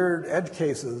these weird edge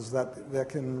cases that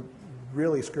can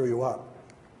really screw you up.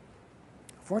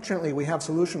 Fortunately, we have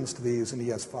solutions to these in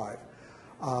ES5.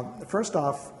 First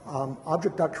off,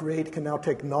 object.create can now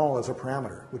take null as a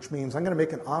parameter, which means I'm going to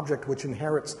make an object which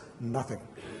inherits nothing.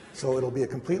 So it'll be a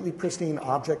completely pristine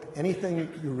object. Anything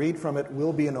you read from it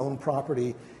will be an own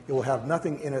property. It will have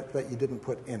nothing in it that you didn't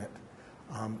put in it.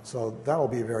 So that'll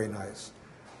be very nice.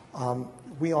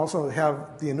 We also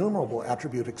have the enumerable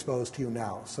attribute exposed to you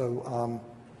now. So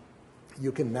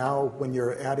you can now, when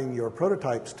you're adding your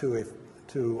prototypes to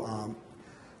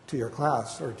your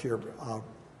class or to your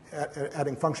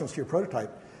adding functions to your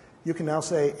prototype, you can now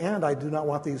say, and I do not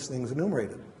want these things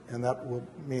enumerated. And that will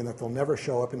mean that they'll never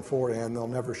show up in for-in, they'll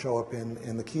never show up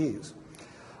in the keys.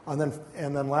 And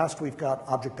then last, we've got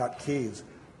object.keys,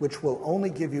 which will only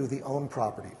give you the own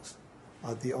properties,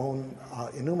 the own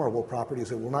enumerable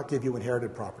properties. It will not give you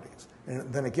inherited properties.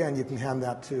 And then again, you can hand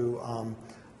that to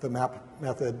the map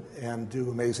method and do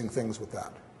amazing things with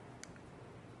that.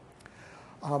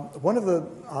 One of the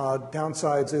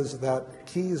downsides is that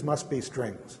keys must be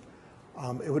strings.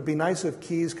 It would be nice if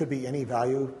keys could be any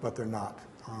value, but they're not.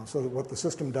 So what the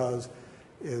system does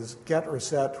is get or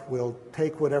set will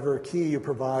take whatever key you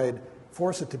provide,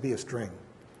 force it to be a string.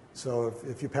 So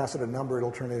if you pass it a number,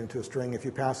 it'll turn it into a string. If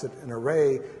you pass it an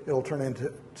array, it'll turn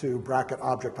into bracket,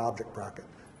 object, object, bracket,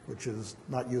 which is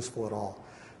not useful at all.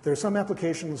 There are some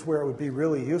applications where it would be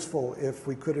really useful if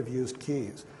we could have used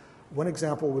keys. One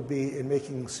example would be in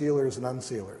making sealers and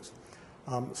unsealers.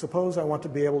 Suppose I want to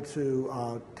be able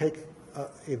to take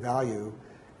a value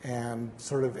and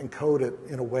sort of encode it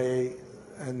in a way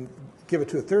and give it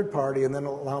to a third party and then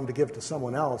allow them to give it to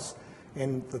someone else.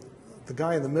 And the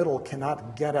guy in the middle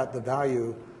cannot get at the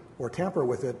value or tamper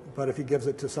with it, but if he gives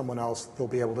it to someone else, they'll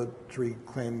be able to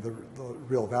reclaim the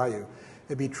real value.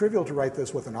 It'd be trivial to write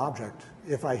this with an object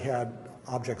if I had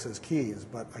objects as keys,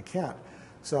 but I can't.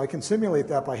 So I can simulate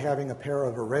that by having a pair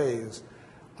of arrays,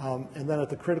 and then at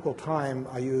the critical time,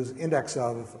 I use index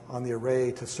of on the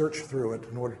array to search through it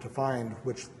in order to find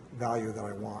which value that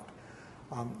I want.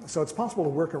 So it's possible to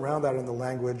work around that in the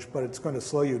language, but it's going to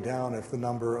slow you down if the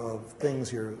number of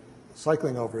things you're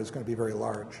cycling over is going to be very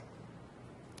large.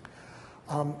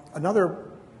 Another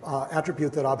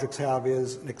attribute that objects have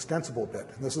is an extensible bit.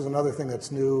 And this is another thing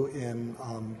that's new in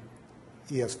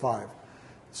ES5.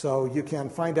 So you can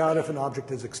find out if an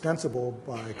object is extensible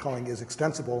by calling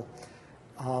isExtensible.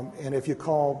 And if you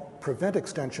call prevent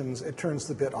extensions, it turns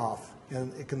the bit off.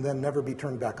 And it can then never be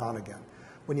turned back on again.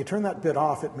 When you turn that bit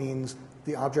off, it means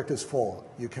the object is full.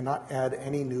 You cannot add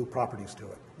any new properties to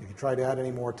it. If you try to add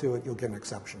any more to it, you'll get an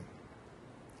exception.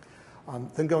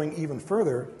 Then going even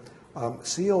further,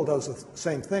 seal does the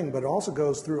same thing, but it also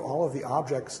goes through all of the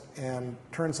objects and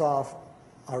turns off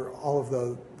all of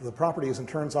the properties and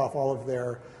turns off all of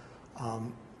their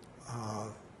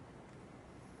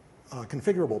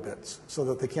configurable bits so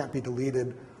that they can't be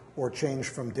deleted or changed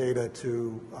from data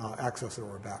to access it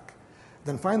or back.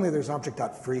 Then finally, there's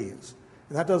object.freeze.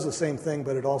 And that does the same thing,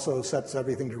 but it also sets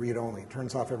everything to read-only,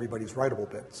 turns off everybody's writable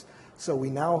bits. So we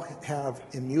now have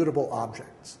immutable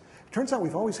objects. It turns out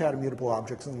we've always had immutable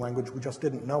objects in the language, we just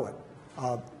didn't know it.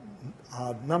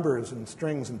 Numbers and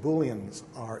strings and booleans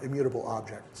are immutable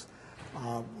objects.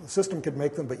 The system could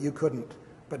make them, but you couldn't.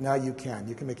 But now you can.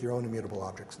 You can make your own immutable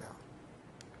objects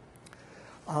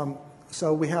now.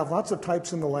 So we have lots of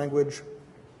types in the language,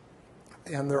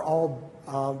 and they're all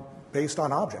based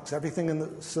on objects. Everything in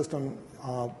the system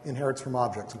inherits from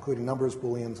objects, including numbers,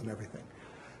 booleans, and everything.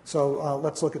 So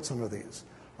let's look at some of these.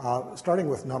 Starting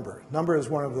with number. Number is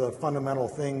one of the fundamental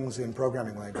things in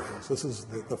programming languages. This is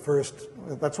the first,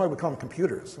 that's why we call them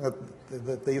computers,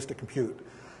 that they used to compute.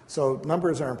 So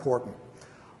numbers are important.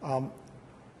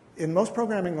 In most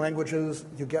programming languages,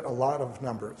 you get a lot of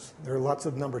numbers. There are lots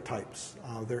of number types.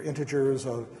 There are integers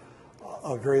of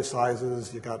various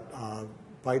sizes. You've got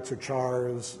bytes or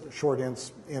chars, short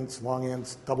ints, long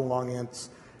ints, double long ints,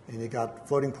 and you got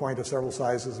floating point of several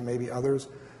sizes and maybe others.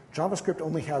 JavaScript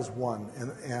only has one,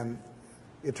 and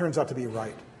it turns out to be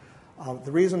right.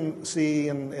 The reason C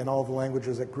and all the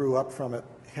languages that grew up from it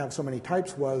have so many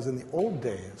types was in the old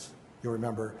days, you'll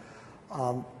remember,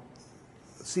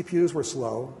 CPUs were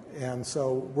slow, and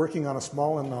so working on a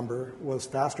small number was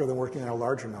faster than working on a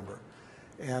larger number.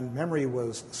 And memory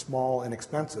was small and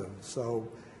expensive, so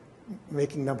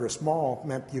making numbers small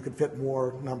meant you could fit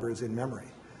more numbers in memory.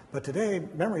 But today,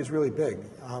 memory is really big,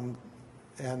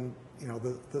 and you know,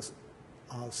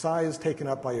 size taken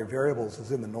up by your variables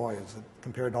is in the noise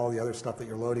compared to all the other stuff that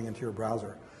you're loading into your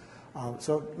browser.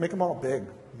 So make them all big,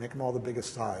 make them all the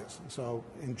biggest size. So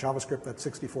in JavaScript, that's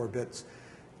 64 bits.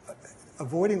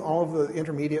 Avoiding all of the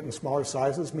intermediate and smaller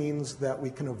sizes means that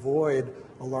we can avoid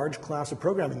a large class of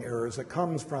programming errors that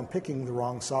comes from picking the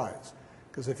wrong size.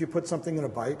 Because if you put something in a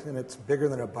byte and it's bigger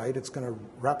than a byte, it's going to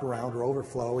wrap around or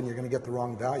overflow and you're going to get the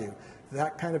wrong value.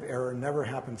 That kind of error never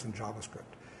happens in JavaScript.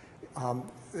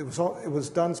 It was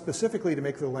done specifically to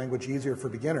make the language easier for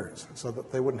beginners so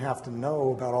that they wouldn't have to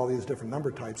know about all these different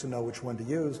number types and know which one to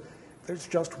use. There's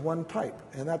just one type,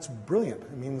 and that's brilliant.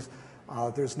 It means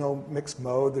there's no mixed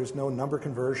mode, there's no number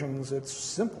conversions, it's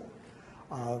simple.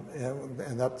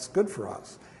 And that's good for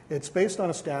us. It's based on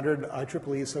a standard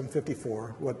IEEE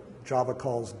 754, what Java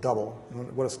calls double.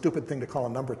 What a stupid thing to call a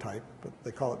number type, but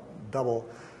they call it double,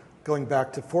 going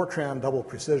back to Fortran double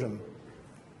precision.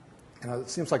 And it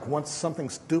seems like once something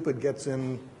stupid gets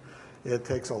in, it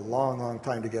takes a long, long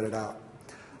time to get it out.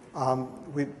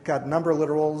 We've got number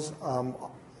literals.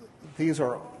 These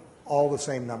are all the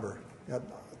same number.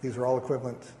 These are all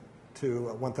equivalent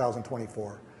to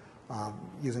 1024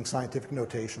 using scientific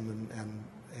notation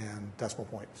and decimal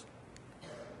points.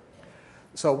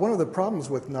 So one of the problems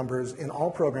with numbers in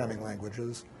all programming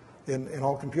languages, in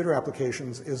all computer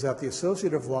applications, is that the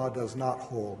associative law does not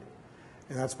hold.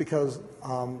 And that's because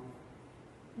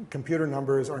computer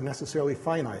numbers are necessarily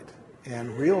finite,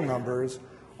 and real numbers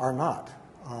are not.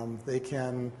 They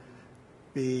can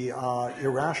be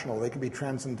irrational, they can be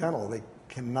transcendental, they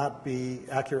cannot be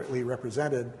accurately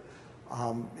represented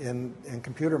in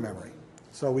computer memory.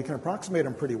 So we can approximate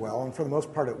them pretty well, and for the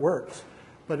most part it works.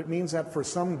 But it means that for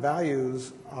some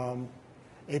values,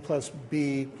 a plus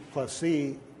b plus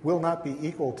c will not be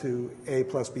equal to a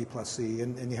plus b plus c,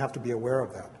 and you have to be aware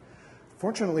of that.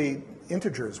 Fortunately,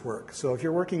 integers work. So if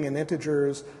you're working in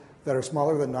integers that are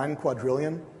smaller than 9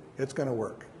 quadrillion, it's going to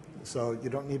work. So you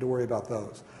don't need to worry about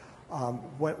those.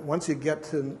 Once you get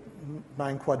to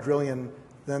 9 quadrillion,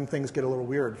 then things get a little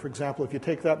weird. For example, if you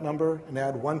take that number and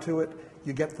add 1 to it,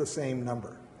 you get the same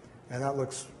number. And that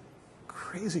looks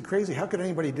crazy, crazy. How could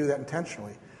anybody do that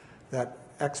intentionally? That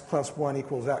x plus 1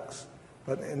 equals x.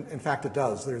 But in fact, it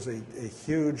does. There's a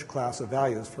huge class of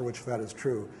values for which that is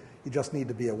true. You just need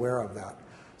to be aware of that.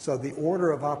 So the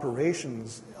order of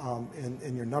operations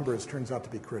in your numbers turns out to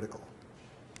be critical.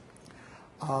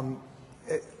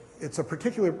 It's a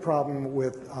particular problem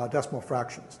with decimal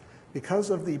fractions. Because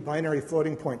of the binary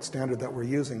floating point standard that we're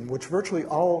using, which virtually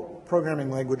all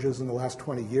programming languages in the last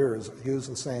 20 years use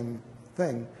the same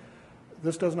thing,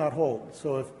 this does not hold.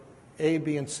 So if A,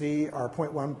 B, and C are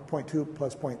 0.1, 0.2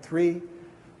 plus 0.3,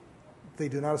 they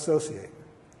do not associate.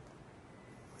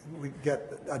 We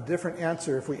get a different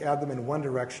answer if we add them in one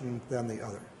direction than the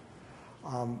other.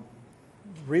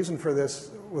 Reason for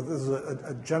this, well, this is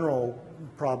a general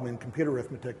problem in computer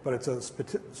arithmetic, but it's a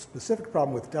specific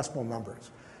problem with decimal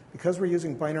numbers. Because we're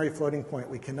using binary floating point,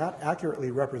 we cannot accurately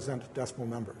represent decimal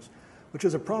numbers, which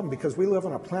is a problem because we live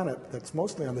on a planet that's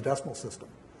mostly on the decimal system.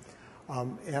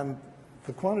 And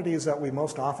the quantities that we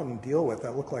most often deal with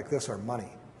that look like this are money.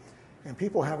 And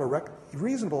people have a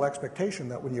reasonable expectation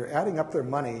that when you're adding up their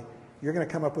money, you're going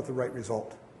to come up with the right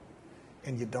result.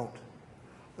 And you don't.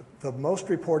 The most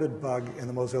reported bug in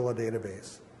the Mozilla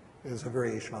database is a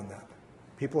variation on that.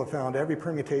 People have found every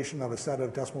permutation of a set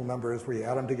of decimal numbers where you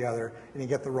add them together and you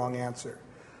get the wrong answer.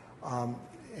 And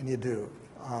you do.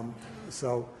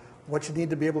 So what you need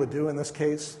to be able to do in this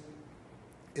case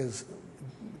is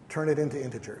turn it into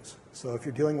integers. So if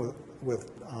you're dealing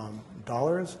with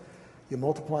dollars, you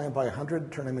multiply them by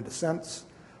 100, turn them into cents,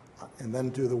 and then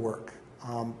do the work.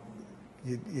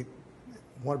 You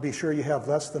want to be sure you have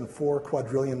less than 4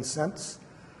 quadrillion cents,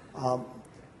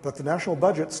 but the national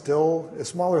budget still is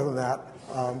smaller than that,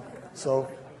 so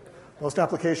most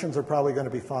applications are probably going to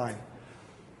be fine.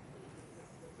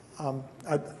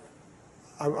 I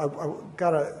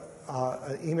got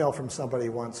an email from somebody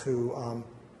once who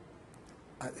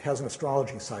has an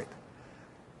astrology site.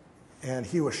 And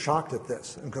he was shocked at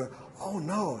this and going, oh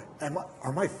no,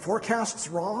 are my forecasts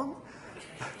wrong?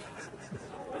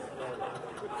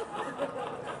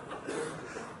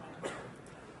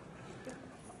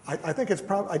 I think it's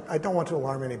probably, I don't want to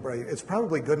alarm anybody, it's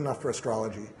probably good enough for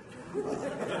astrology.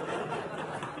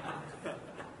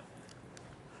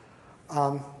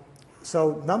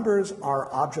 So numbers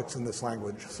are objects in this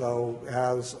language. So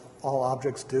as all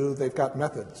objects do, they've got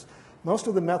methods. Most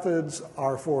of the methods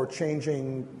are for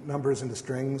changing numbers into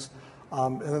strings,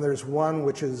 and then there's one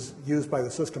which is used by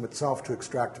the system itself to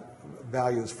extract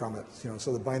values from it.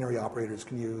 So the binary operators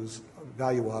can use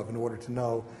value of in order to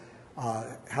know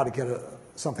how to get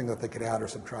something that they could add or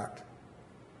subtract.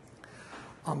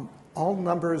 All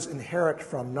numbers inherit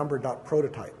from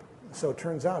number.prototype. So it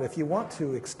turns out if you want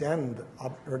to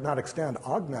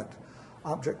augment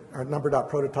object or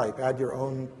number.prototype, add your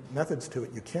own methods to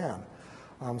it, you can.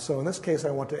 So in this case,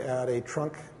 I want to add a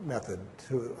trunc method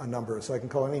to a number. So I can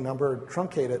call any number,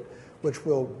 truncate it, which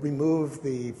will remove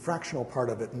the fractional part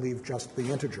of it and leave just the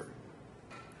integer.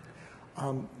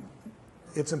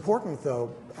 It's important,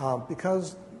 though,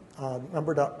 because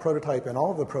number.prototype and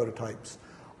all of the prototypes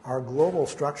are global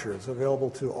structures available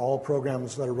to all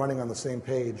programs that are running on the same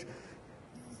page.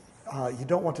 You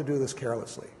don't want to do this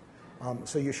carelessly.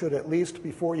 So you should, at least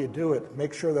before you do it,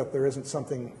 make sure that there isn't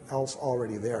something else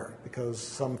already there, because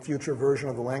some future version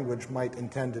of the language might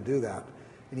intend to do that,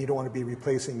 and you don't want to be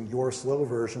replacing your slow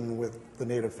version with the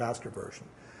native faster version.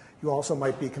 You also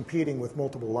might be competing with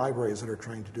multiple libraries that are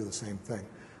trying to do the same thing.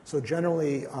 So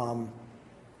generally,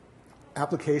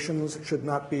 applications should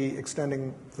not be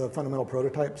extending the fundamental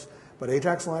prototypes, but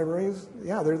AJAX libraries,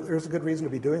 yeah, there's a good reason to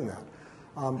be doing that.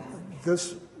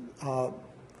 This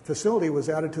facility was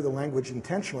added to the language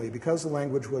intentionally because the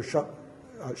language was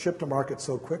shipped to market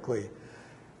so quickly.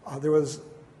 There was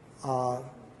a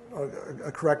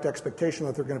correct expectation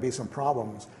that there were going to be some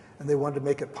problems, and they wanted to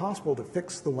make it possible to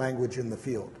fix the language in the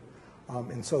field.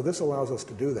 And so this allows us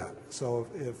to do that. So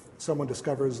if someone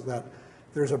discovers that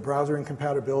there's a browser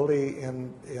incompatibility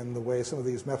in the way some of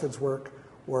these methods work,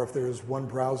 or if there's one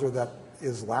browser that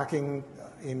is lacking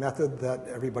a method that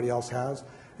everybody else has,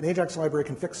 an AJAX library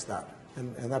can fix that.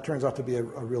 And that turns out to be a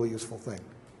really useful thing.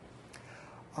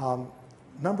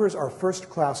 Numbers are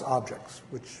first-class objects,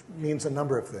 which means a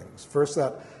number of things. First,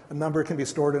 that a number can be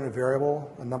stored in a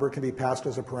variable, a number can be passed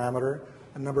as a parameter,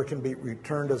 a number can be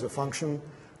returned as a function.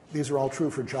 These are all true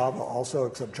for Java also,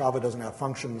 except Java doesn't have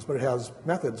functions, but it has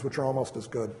methods, which are almost as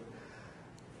good.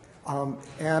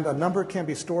 And a number can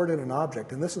be stored in an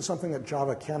object, and this is something that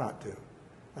Java cannot do.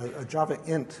 A Java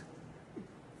int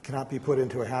cannot be put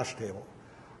into a hash table.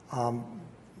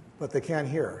 But they can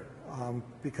here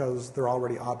because they're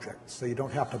already objects. So you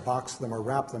don't have to box them or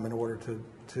wrap them in order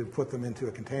to put them into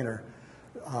a container.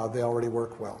 They already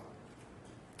work well.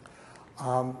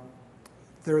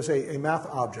 There's a math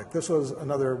object. This was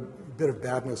another bit of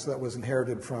badness that was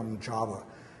inherited from Java.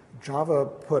 Java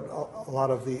put a lot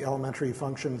of the elementary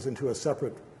functions into a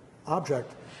separate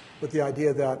object with the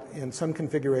idea that in some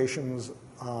configurations,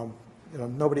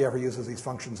 nobody ever uses these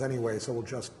functions anyway, so we'll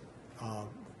just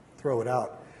throw it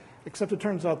out. Except it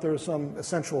turns out there's some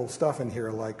essential stuff in here,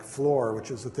 like floor,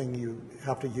 which is the thing you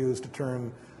have to use to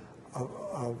turn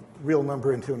a real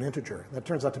number into an integer. That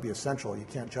turns out to be essential. You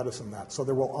can't jettison that. So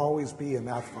there will always be a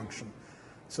math function.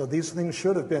 So these things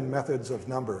should have been methods of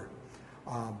number,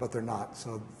 but they're not.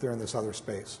 So they're in this other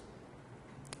space.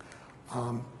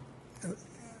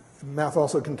 Math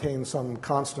also contains some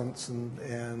constants,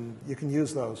 and you can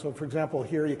use those. So for example,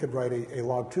 here you could write a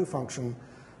log2 function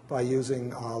by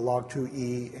using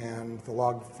log2e and the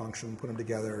log function, put them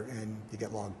together, and you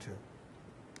get log2.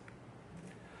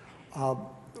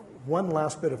 One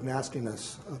last bit of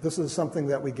nastiness. This is something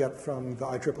that we get from the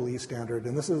IEEE standard,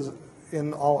 and this is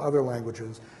in all other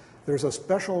languages. There's a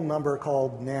special number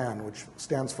called nan, which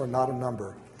stands for not a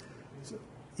number. So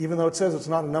even though it says it's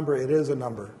not a number, it is a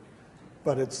number,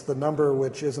 but it's the number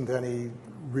which isn't any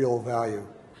real value.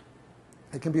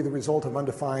 It can be the result of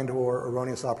undefined or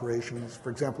erroneous operations.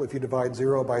 For example, if you divide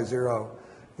 0 by 0,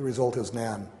 the result is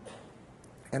nan.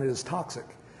 And it is toxic.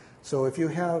 So if you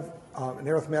have an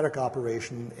arithmetic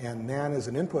operation and nan is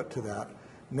an input to that,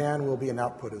 nan will be an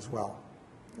output as well.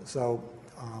 So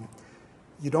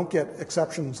you don't get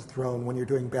exceptions thrown when you're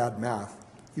doing bad math.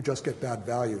 You just get bad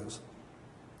values,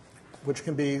 which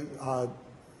can be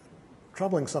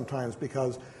troubling sometimes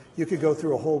because you could go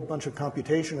through a whole bunch of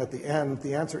computation at the end.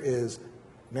 The answer is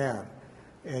nan,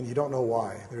 and you don't know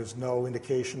why. There's no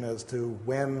indication as to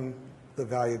when the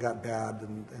value got bad,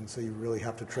 and so you really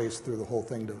have to trace through the whole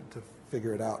thing to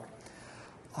figure it out.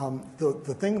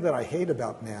 The thing that I hate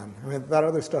about nan, I mean, that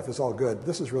other stuff is all good.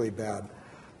 This is really bad.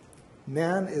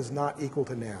 Nan is not equal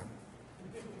to nan.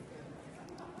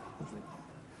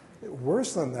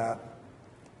 Worse than that,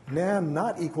 nan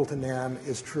not equal to nan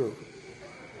is true.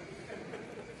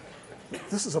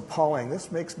 This is appalling.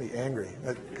 This makes me angry.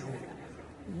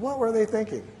 What were they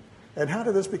thinking? And how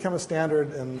did this become a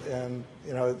standard and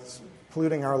it's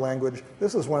polluting our language?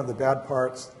 This is one of the bad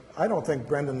parts. I don't think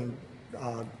Brendan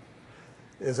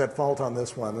is at fault on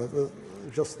this one.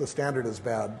 Just the standard is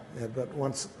bad. But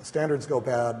once standards go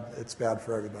bad, it's bad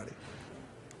for everybody.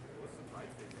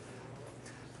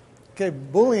 Okay,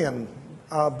 Boolean.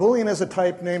 Boolean is a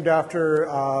type named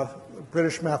after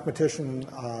British mathematician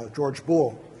George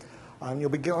Boole. And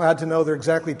you'll be glad to know there are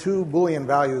exactly two Boolean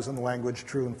values in the language,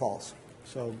 true and false.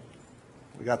 So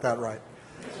we got that right.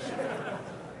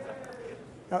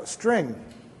 Now, string.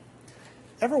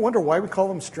 Ever wonder why we call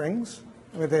them strings?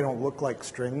 I mean, they don't look like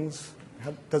strings.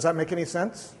 Does that make any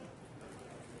sense?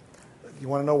 You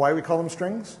want to know why we call them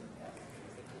strings?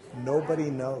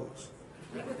 Nobody knows.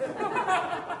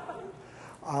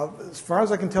 As far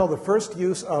as I can tell, the first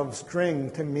use of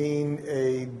string to mean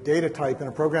a data type in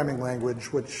a programming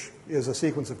language, which is a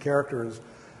sequence of characters,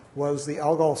 was the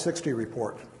Algol 60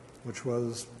 report, which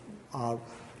was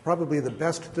probably the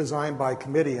best design by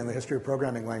committee in the history of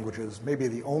programming languages, maybe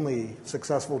the only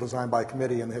successful design by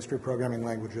committee in the history of programming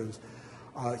languages.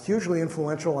 Hugely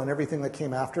influential on everything that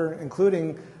came after,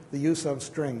 including the use of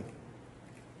string.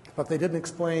 But they didn't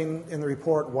explain in the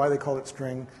report why they called it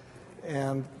string,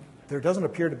 and there doesn't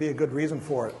appear to be a good reason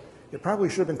for it. It probably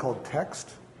should have been called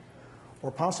text, or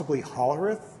possibly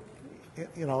Hollerith,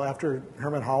 you know, after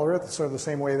Herman Hollerith, sort of the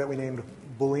same way that we named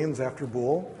Booleans after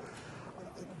Boole.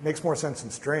 Makes more sense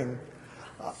than string,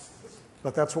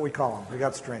 but that's what we call them. We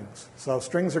got strings. So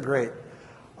strings are great.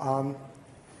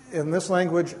 In this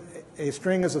language, a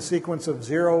string is a sequence of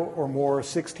 0 or more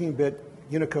 16-bit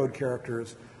Unicode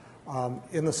characters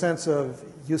in the sense of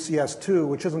UCS2,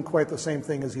 which isn't quite the same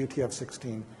thing as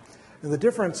UTF-16. And the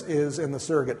difference is in the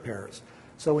surrogate pairs.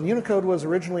 So when Unicode was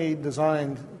originally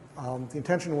designed, the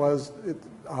intention was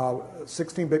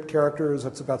 16-bit characters,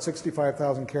 that's about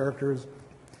 65,000 characters.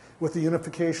 With the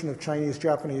unification of Chinese,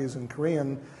 Japanese, and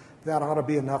Korean, that ought to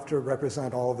be enough to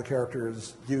represent all of the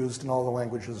characters used in all the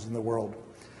languages in the world.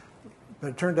 But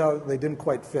it turned out they didn't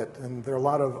quite fit. And there are a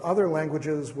lot of other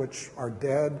languages which are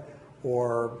dead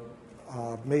or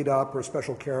made up or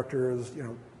special characters, you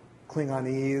know,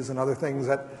 Klingonese and other things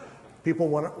that people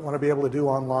want to be able to do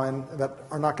online that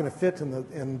are not going to fit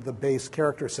in the base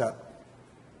character set.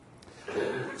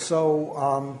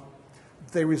 So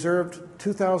they reserved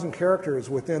 2,000 characters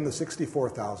within the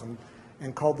 64,000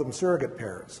 and called them surrogate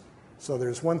pairs. So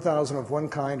there's 1,000 of one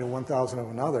kind and 1,000 of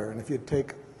another. And if you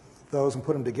take those and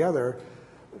put them together,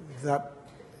 that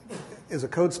is a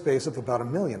code space of about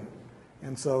 1 million.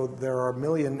 And so there are 1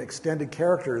 million extended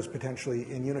characters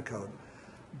potentially in Unicode.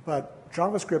 But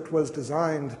JavaScript was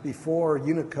designed before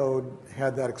Unicode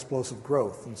had that explosive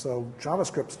growth. And so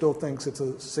JavaScript still thinks it's a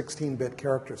 16-bit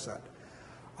character set.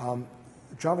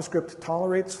 JavaScript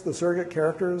tolerates the surrogate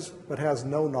characters, but has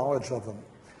no knowledge of them.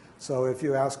 So if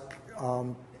you ask,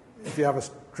 if you have a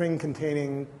string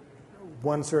containing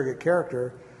one surrogate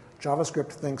character,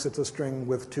 JavaScript thinks it's a string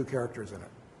with 2 characters in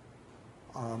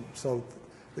it. So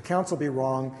the counts will be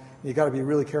wrong. You got to be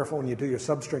really careful when you do your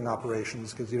substring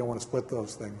operations because you don't want to split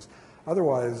those things.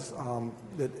 Otherwise,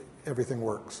 everything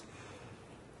works.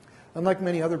 Unlike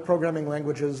many other programming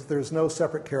languages, there's no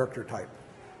separate character type.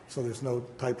 So there's no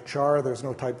type char, there's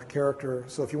no type character.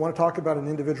 So if you want to talk about an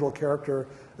individual character,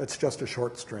 it's just a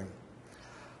short string.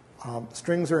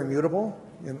 Strings are immutable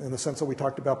in the sense that we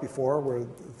talked about before, where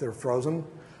they're frozen.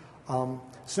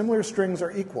 Similar strings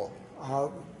are equal.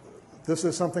 This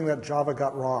is something that Java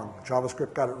got wrong.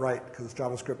 JavaScript got it right, because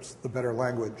JavaScript's the better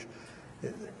language.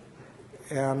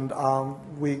 And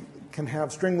we can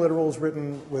have string literals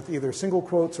written with either single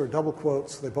quotes or double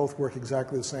quotes. They both work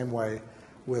exactly the same way,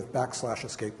 with backslash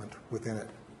escapement within it.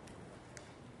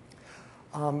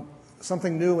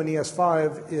 Something new in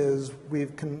ES5 is we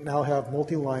can now have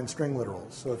multi-line string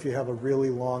literals. So if you have a really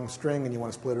long string and you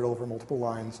want to split it over multiple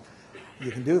lines,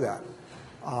 you can do that.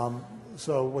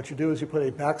 So what you do is you put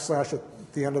a backslash at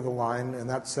the end of the line, and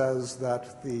that says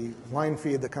that the line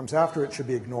feed that comes after it should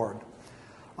be ignored.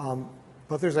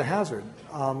 But there's a hazard.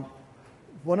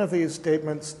 One of these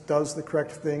statements does the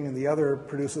correct thing, and the other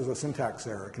produces a syntax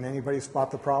error. Can anybody spot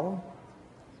the problem?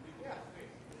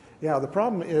 Yeah, the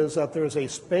problem is that there's a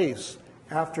space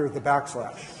after the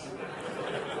backslash.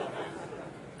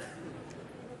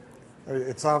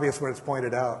 It's obvious when it's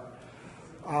pointed out.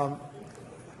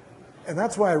 And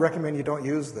that's why I recommend you don't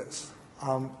use this.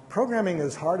 Programming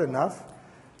is hard enough.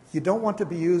 You don't want to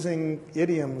be using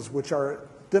idioms which are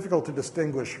difficult to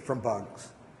distinguish from bugs.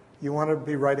 You want to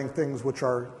be writing things which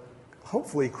are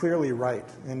hopefully clearly right,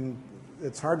 and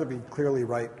it's hard to be clearly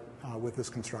right with this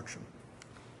construction.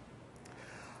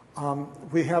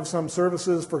 We have some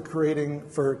services for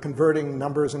converting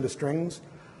numbers into strings.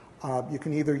 You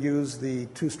can either use the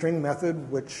toString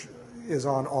method, which is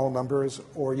on all numbers,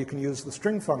 or you can use the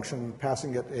string function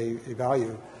passing it a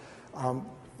value.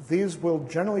 These will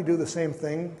generally do the same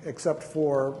thing, except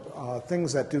for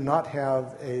things that do not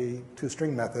have a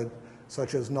toString method,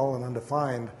 such as null and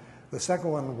undefined. The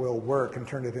second one will work and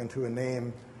turn it into a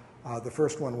name. The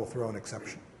first one will throw an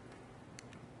exception.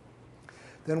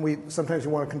 Then sometimes you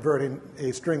want to convert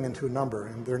a string into a number,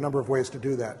 and there are a number of ways to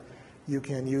do that. You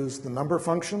can use the number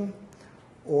function,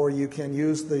 or you can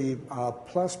use the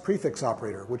plus prefix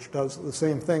operator, which does the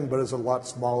same thing but is a lot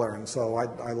smaller, and so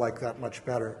I like that much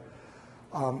better.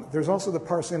 There's also the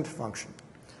parseInt function.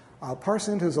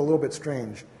 ParseInt is a little bit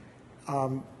strange.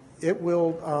 It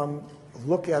will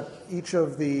look at each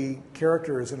of the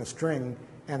characters in a string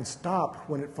and stop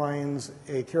when it finds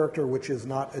a character which is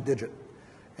not a digit.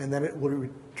 And then it will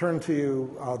return to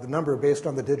you the number based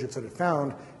on the digits that it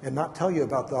found and not tell you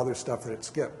about the other stuff that it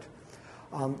skipped.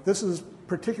 This is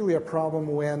particularly a problem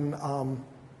when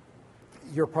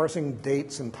you're parsing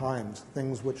dates and times,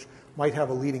 things which might have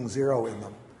a leading 0 in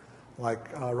them.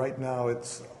 Like right now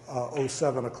it's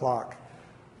 07 o'clock.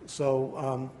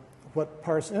 So what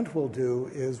parseInt will do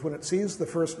is when it sees the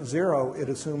first 0, it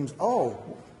assumes, oh,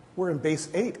 we're in base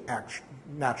 8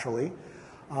 naturally.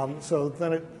 So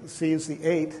then it sees the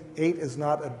 8. 8 is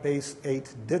not a base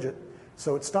 8 digit,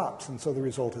 so it stops, and so the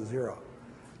result is 0.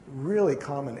 Really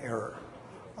common error.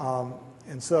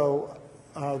 And so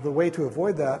the way to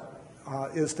avoid that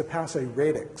is to pass a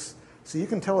radix. So you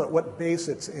can tell it what base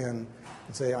it's in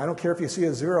and say, I don't care if you see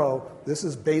a 0, this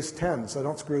is base 10, so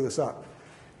don't screw this up.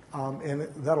 And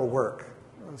that'll work.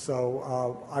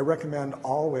 So I recommend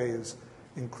always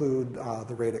include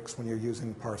the radix when you're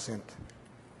using parseInt.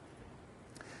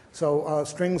 So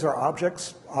strings are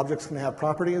objects. Objects can have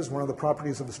properties. One of the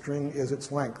properties of a string is its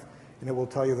length, and it will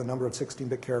tell you the number of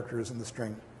 16-bit characters in the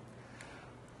string.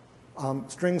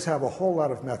 Strings have a whole lot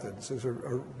of methods. There's a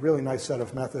really nice set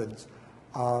of methods.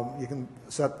 You can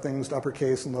set things to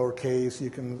uppercase and lowercase. You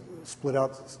can split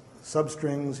out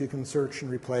substrings. You can search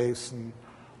and replace, and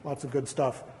lots of good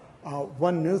stuff.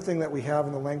 One new thing that we have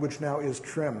in the language now is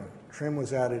trim. Trim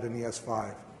was added in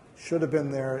ES5. Should have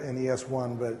been there in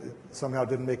ES1, but it somehow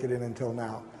didn't make it in until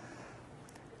now.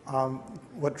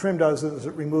 What trim does is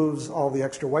it removes all the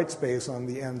extra white space on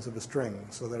the ends of a string,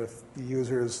 so that if the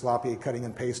user is sloppy cutting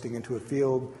and pasting into a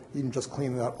field, you can just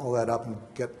clean all that up and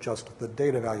get just the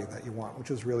data value that you want, which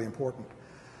is really important.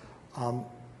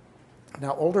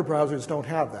 Now, older browsers don't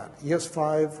have that.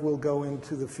 ES5 will go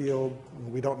into the field.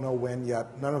 We don't know when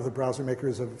yet. None of the browser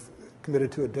makers have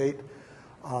committed to a date.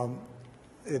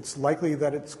 It's likely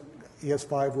that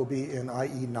ES5 will be in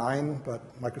IE9,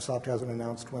 but Microsoft hasn't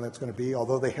announced when it's going to be,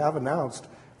 although they have announced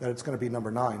that it's going to be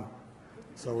number 9.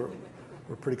 So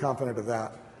we're pretty confident of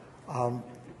that.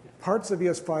 Parts of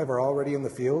ES5 are already in the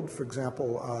field. For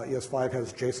example, ES5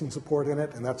 has JSON support in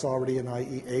it, and that's already in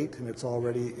IE8, and it's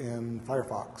already in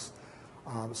Firefox.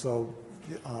 So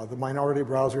the minority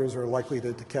browsers are likely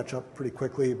to catch up pretty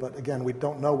quickly, but again, we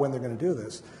don't know when they're going to do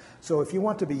this. So if you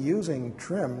want to be using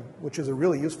trim, which is a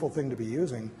really useful thing to be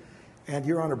using, and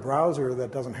you're on a browser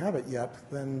that doesn't have it yet,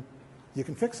 then you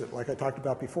can fix it, like I talked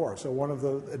about before. So one of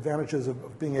the advantages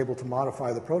of being able to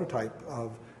modify the prototype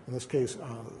of, in this case,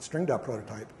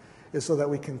 string.prototype, is so that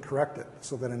we can correct it,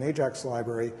 so that an AJAX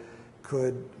library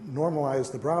could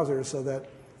normalize the browser so that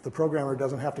the programmer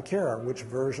doesn't have to care which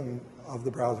version of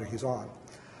the browser he's on.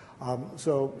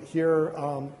 So here,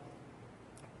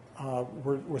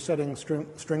 we're setting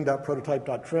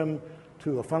string.prototype.trim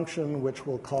to a function which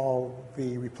will call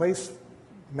the replace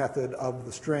method of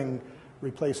the string,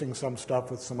 replacing some stuff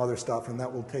with some other stuff, and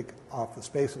that will take off the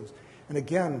spaces. And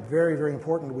again, very, very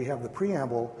important, we have the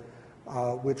preamble,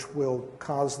 which will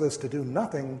cause this to do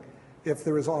nothing if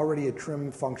there is already a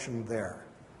trim function there.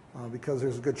 Because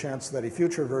there's a good chance that a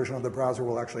future version of the browser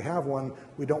will actually have one.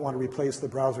 We don't want to replace the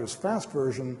browser's fast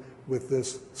version with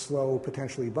this slow,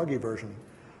 potentially buggy version.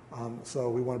 So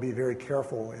we want to be very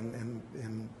careful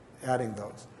in adding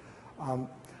those.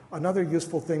 Another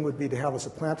useful thing would be to have a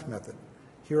supplant method.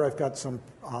 Here I've got some,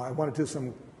 I want to do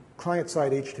some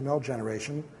client-side HTML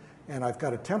generation, and I've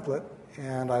got a template,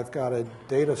 and I've got a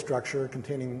data structure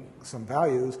containing some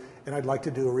values, and I'd like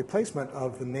to do a replacement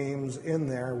of the names in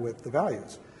there with the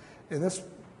values. In this,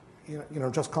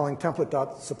 just calling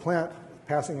template.supplant,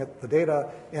 passing it the data,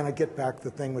 and I get back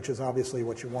the thing which is obviously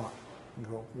what you want. And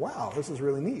go, wow, this is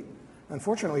really neat.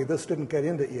 Unfortunately, this didn't get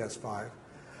into ES5.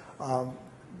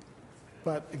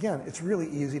 But again, it's really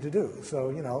easy to do. So,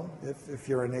 if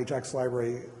you're an AJAX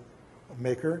library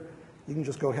maker, you can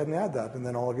just go ahead and add that, and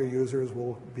then all of your users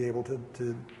will be able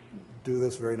to do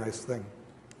this very nice thing.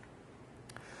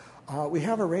 We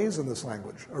have arrays in this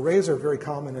language. Arrays are very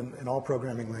common in all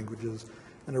programming languages.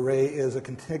 An array is a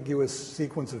contiguous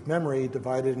sequence of memory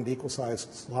divided into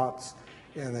equal-sized slots,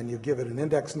 and then you give it an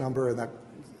index number, and that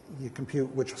you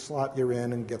compute which slot you're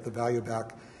in and get the value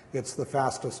back. It's the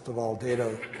fastest of all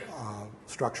data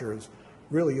structures.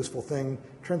 Really useful thing.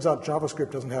 Turns out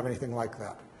JavaScript doesn't have anything like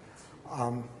that.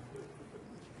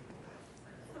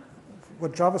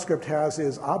 what JavaScript has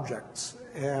is objects,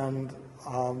 and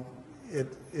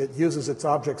it uses its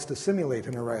objects to simulate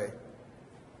an array.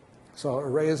 So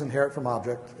arrays inherit from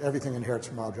objects. Everything inherits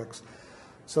from objects.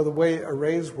 So the way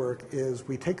arrays work is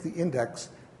we take the index,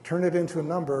 turn it into a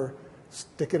number,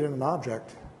 stick it in an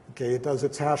object. Okay, it does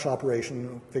its hash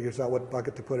operation, figures out what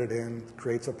bucket to put it in,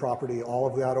 creates a property, all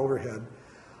of that overhead.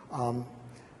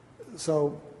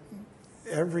 So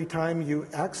every time you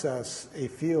access a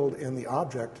field in the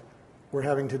object, we're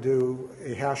having to do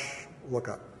a hash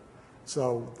lookup.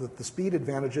 So the speed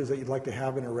advantages that you'd like to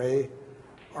have in an array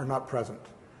are not present.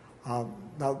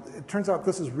 Now, it turns out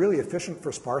this is really efficient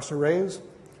for sparse arrays,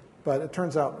 but it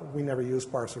turns out we never use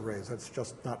sparse arrays. That's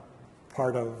just not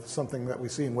part of something that we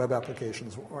see in web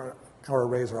applications. Our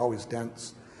arrays are always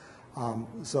dense,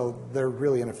 so they're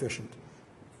really inefficient.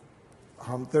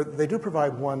 They do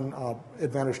provide one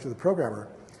advantage to the programmer.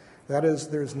 That is,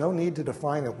 there's no need to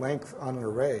define a length on an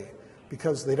array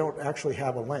because they don't actually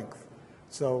have a length.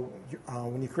 So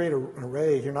when you create an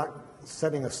array, you're not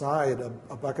setting aside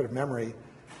a bucket of memory.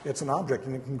 It's an object,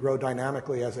 and it can grow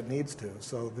dynamically as it needs to,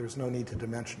 so there's no need to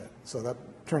dimension it. So that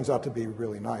turns out to be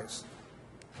really nice.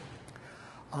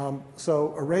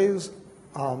 So arrays,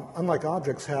 unlike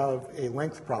objects, have a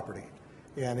length property,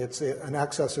 and it's an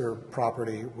accessor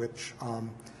property which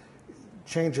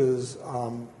changes.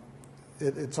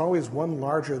 It's always one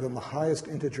larger than the highest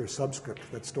integer subscript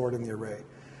that's stored in the array.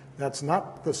 That's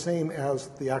not the same as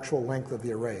the actual length of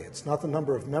the array. It's not the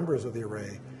number of members of the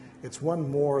array. It's one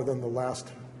more than the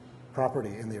last property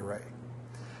in the array.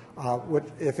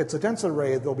 If it's a dense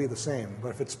array, they'll be the same, but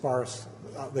if it's sparse,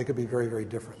 they could be very, very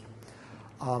different.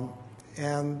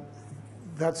 And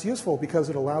that's useful because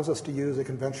it allows us to use a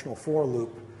conventional for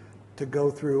loop to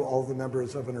go through all the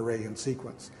members of an array in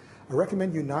sequence. I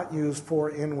recommend you not use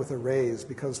for in with arrays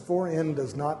because for in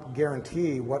does not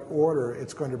guarantee what order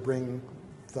it's going to bring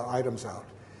the items out.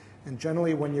 And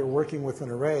generally, when you're working with an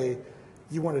array,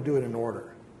 you want to do it in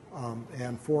order.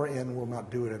 And for in will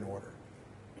not do it in order.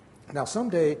 Now,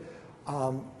 someday,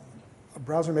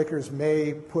 browser makers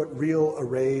may put real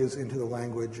arrays into the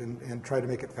language and try to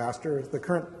make it faster. The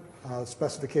current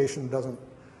specification doesn't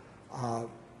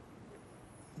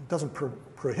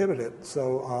prohibit it,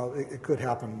 so it could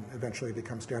happen eventually,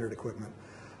 become standard equipment.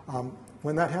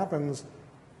 When that happens,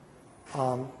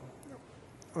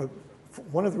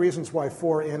 one of the reasons why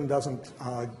for in doesn't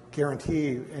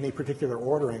guarantee any particular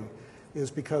ordering is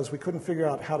because we couldn't figure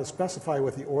out how to specify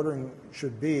what the ordering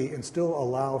should be and still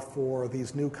allow for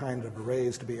these new kind of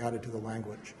arrays to be added to the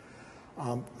language.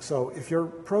 So if your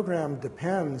program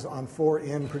depends on for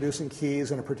in producing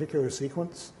keys in a particular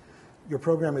sequence, your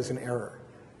program is in error,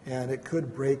 and it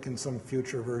could break in some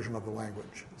future version of the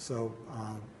language. So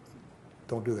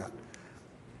don't do that.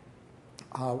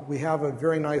 We have a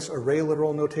very nice array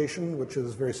literal notation, which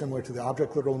is very similar to the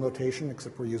object literal notation,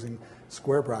 except we're using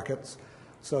square brackets.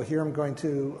 So here I'm going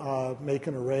to make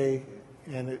an array,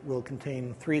 and it will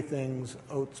contain three things: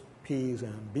 oats, peas,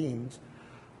 and beans.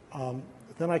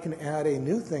 Then I can add a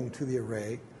new thing to the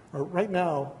array. Right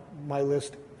now, my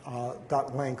list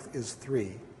dot length is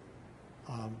 3,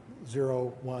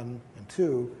 0, 1, and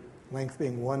 2, length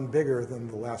being 1 bigger than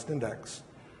the last index.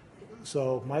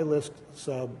 So my list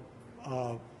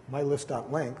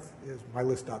dot length is my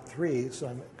list dot 3. So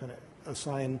I'm going to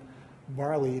assign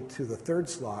barley to the third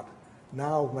slot.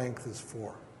 Now length is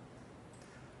 4.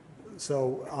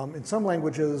 So in some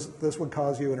languages, this would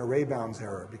cause you an array bounds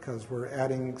error because we're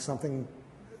adding something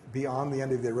beyond the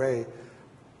end of the array.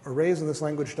 Arrays in this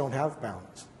language don't have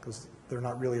bounds because they're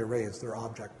not really arrays, they're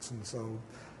objects. And so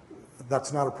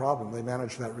that's not a problem. They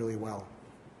manage that really well.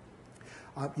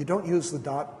 You don't use the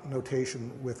dot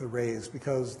notation with arrays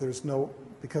because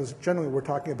generally we're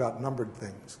talking about numbered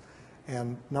things.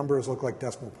 And numbers look like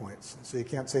decimal points. So you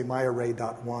can't say my array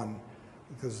dot 1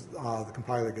 because the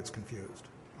compiler gets confused.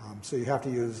 So you have to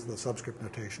use the subscript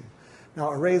notation.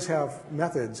 Now, arrays have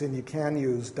methods, and you can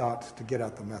use dot to get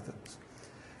at the methods.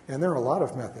 And there are a lot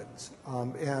of methods.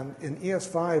 And in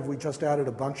ES5, we just added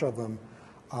a bunch of them,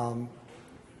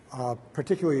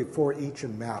 particularly for each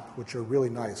and map, which are really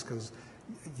nice because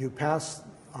you pass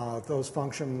those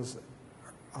functions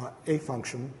a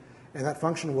function, and that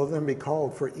function will then be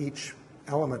called for each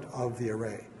element of the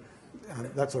array. And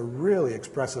that's a really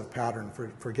expressive pattern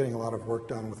for getting a lot of work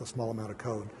done with a small amount of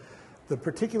code. The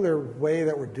particular way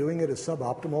that we're doing it is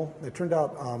suboptimal. It turned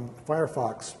out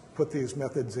Firefox put these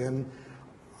methods in.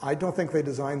 I don't think they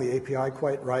designed the API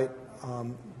quite right,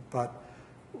 but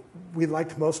we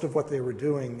liked most of what they were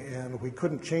doing, and we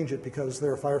couldn't change it because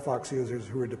there are Firefox users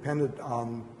who were dependent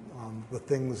on the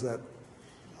things that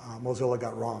Mozilla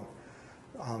got wrong.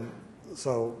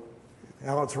 So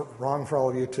Now it's wrong for all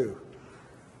of you too.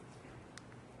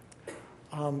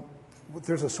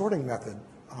 There's a sorting method,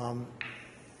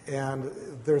 and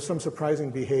there's some surprising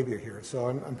behavior here. So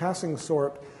I'm passing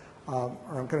sort, or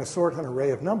I'm going to sort an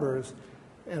array of numbers,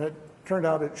 and it turned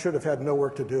out it should have had no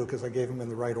work to do because I gave them in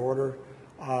the right order,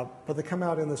 but they come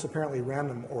out in this apparently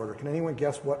random order. Can anyone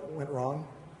guess what went wrong?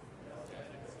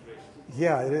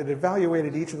 Yeah, it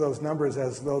evaluated each of those numbers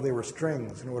as though they were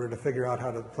strings in order to figure out how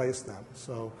to place them.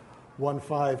 So 1,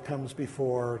 5 comes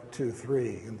before 2, 3,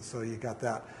 and so you got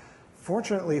that.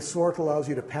 Fortunately, sort allows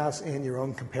you to pass in your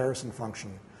own comparison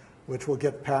function, which will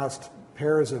get past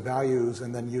pairs of values,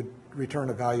 and then you return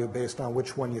a value based on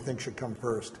which one you think should come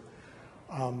first.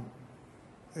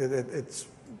 It's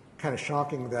kind of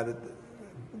shocking that it,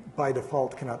 by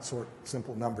default, cannot sort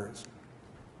simple numbers.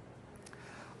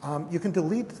 You can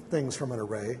delete things from an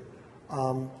array,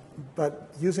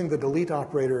 but using the delete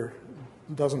operator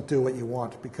doesn't do what you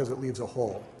want because it leaves a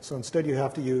hole. So instead you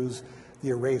have to use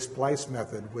the array splice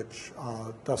method, which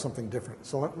does something different.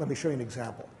 So let me show you an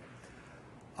example.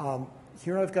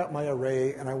 Here I've got my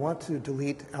array, and I want to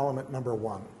delete element number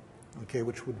 1, okay,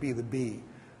 which would be the B.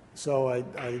 So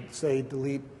I say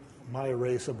delete my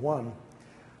array sub 1.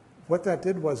 What that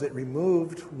did was it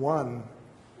removed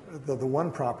the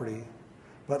 1 property,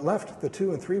 but left the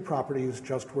 2 and 3 properties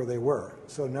just where they were.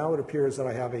 So now it appears that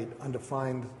I have an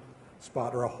undefined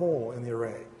spot or a hole in the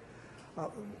array.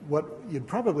 What you'd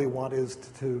probably want is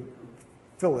to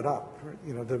fill it up,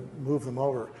 to move them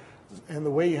over. And the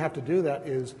way you have to do that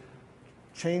is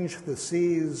change the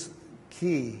C's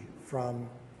key from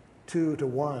 2 to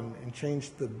 1 and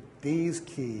change the D's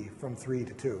key from 3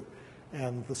 to 2.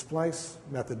 And the splice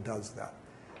method does that.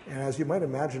 And as you might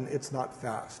imagine, it's not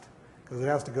fast because it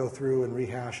has to go through and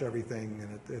rehash everything,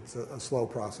 and it's a slow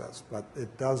process, but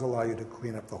it does allow you to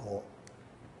clean up the hole.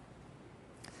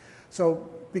 So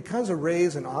because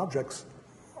arrays and objects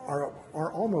are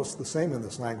almost the same in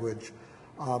this language,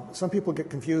 some people get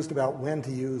confused about when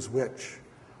to use which.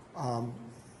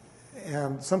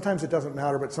 And sometimes it doesn't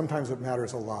matter, but sometimes it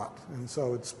matters a lot. And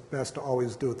so it's best to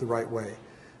always do it the right way.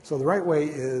 So the right way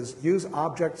is use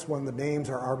objects when the names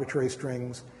are arbitrary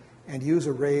strings, and use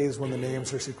arrays when the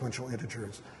names are sequential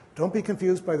integers. Don't be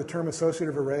confused by the term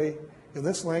associative array. In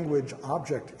this language,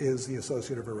 object is the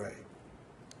associative array.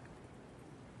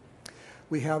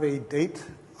 We have a date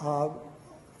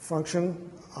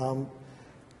function,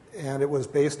 and it was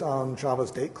based on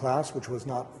Java's date class, which was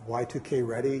not Y2K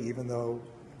ready, even though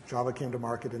Java came to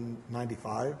market in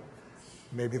 '95.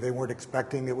 Maybe they weren't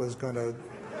expecting it was going to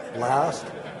last.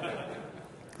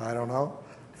 I don't know.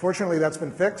 Fortunately, that's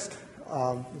been fixed,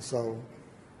 so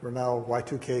we're now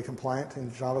Y2K compliant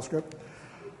in JavaScript.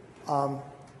 And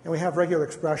we have regular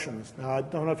expressions. Now, I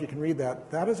don't know if you can read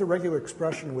that. That is a regular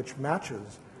expression which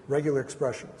matches regular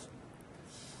expressions.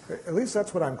 At least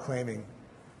that's what I'm claiming.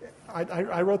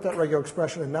 I wrote that regular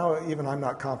expression, and now even I'm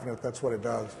not confident that's what it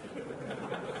does.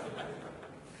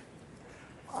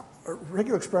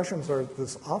 Regular expressions are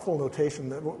this awful notation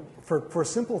that for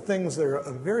simple things, they're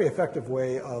a very effective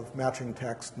way of matching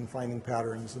text and finding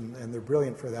patterns, and they're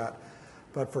brilliant for that.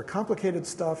 But for complicated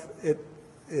stuff,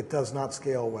 it does not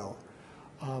scale well.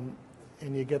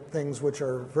 And you get things which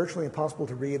are virtually impossible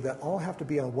to read that all have to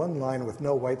be on one line with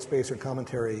no white space or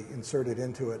commentary inserted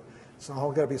into it. It's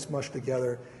all got to be smushed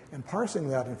together. And parsing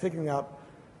that and figuring out,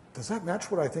 does that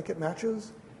match what I think it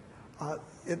matches?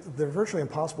 They're virtually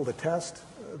impossible to test.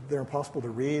 They're impossible to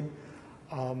read.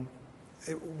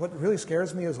 What really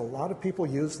scares me is a lot of people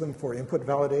use them for input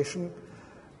validation.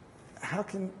 How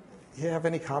can you have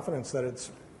any confidence that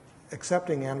it's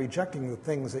accepting and rejecting the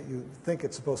things that you think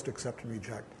it's supposed to accept and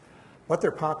reject? But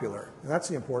they're popular, and that's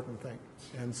the important thing.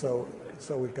 And so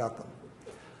we've got them.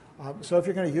 So if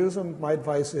you're going to use them, my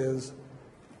advice is,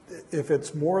 if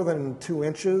it's more than 2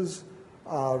 inches,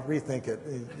 rethink it.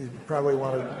 You probably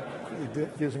want to be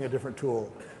using a different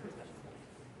tool.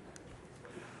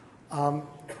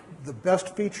 The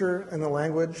best feature in the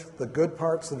language, the good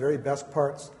parts, the very best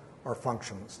parts, are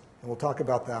functions. And we'll talk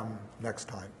about them next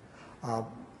time.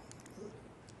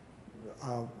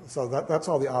 So that's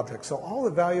all the objects. So all the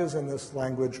values in this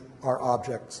language are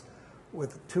objects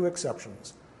with 2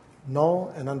 exceptions,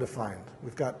 null and undefined.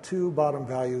 We've got 2 bottom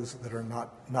values that are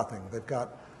nothing. They've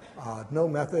got no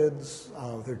methods.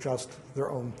 They're just their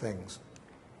own things.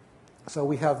 So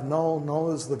we have null.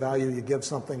 Null is the value you give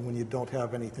something when you don't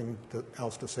have anything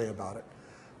else to say about it.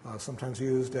 Sometimes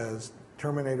used as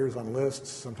terminators on lists.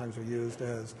 Sometimes they're used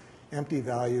as empty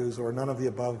values or none of the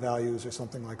above values or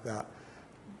something like that.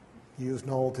 Use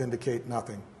null to indicate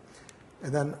nothing.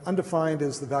 And then undefined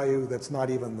is the value that's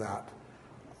not even that.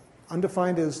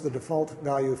 Undefined is the default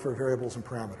value for variables and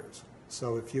parameters.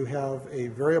 So if you have a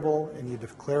variable and you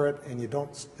declare it and you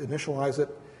don't initialize it,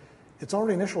 it's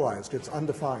already initialized, it's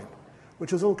undefined,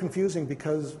 which is a little confusing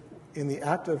because in the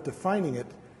act of defining it,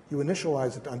 you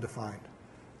initialize it to undefined.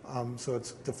 So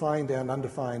it's defined and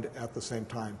undefined at the same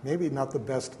time. Maybe not the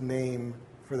best name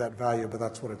for that value, but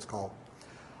that's what it's called.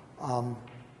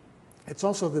 It's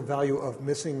also the value of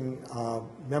missing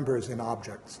members in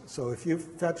objects. So if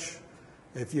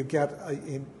you get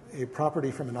a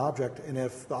property from an object, and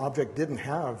if the object didn't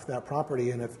have that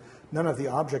property, and if none of the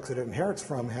objects that it inherits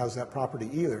from has that property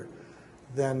either,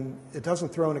 then it doesn't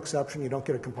throw an exception, you don't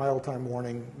get a compile time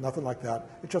warning, nothing like that.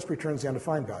 It just returns the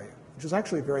undefined value, which is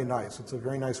actually very nice. It's a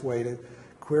very nice way to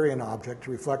query an object,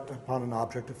 to reflect upon an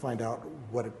object, to find out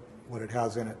what it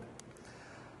has in it.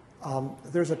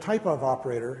 There's a type of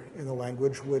operator in the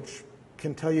language which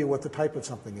can tell you what the type of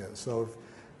something is. So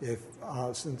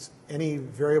since any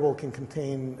variable can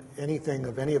contain anything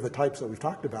of any of the types that we've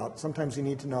talked about, sometimes you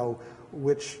need to know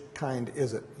which kind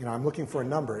is it. You know, I'm looking for a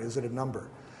number. Is it a number?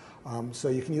 So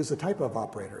you can use the type of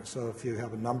operator. So if you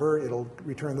have a number, it'll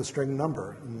return the string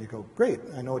number. And you go, great,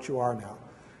 I know what you are now.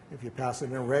 If you pass it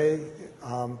an array,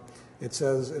 it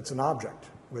says it's an object,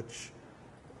 which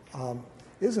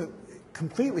isn't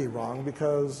completely wrong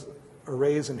because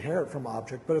arrays inherit from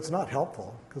object, but it's not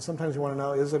helpful because sometimes you want to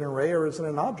know, is it an array or is it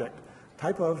an object?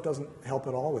 Type of doesn't help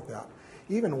at all with that.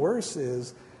 Even worse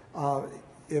is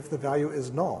if the value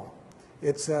is null.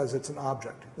 It says it's an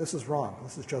object. This is wrong.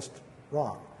 This is just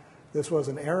wrong. This was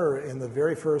an error in the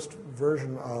very first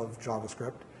version of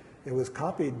JavaScript. It was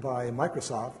copied by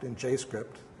Microsoft in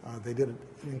JavaScript. They did an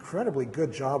incredibly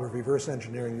good job of reverse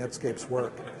engineering Netscape's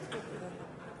work.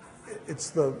 It's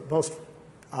the most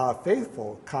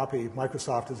faithful copy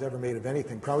Microsoft has ever made of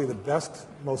anything, probably the best,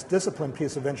 most disciplined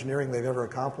piece of engineering they've ever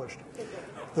accomplished.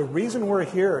 The reason we're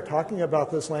here talking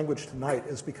about this language tonight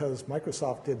is because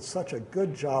Microsoft did such a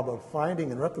good job of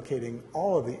finding and replicating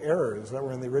all of the errors that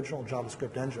were in the original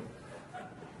JavaScript engine.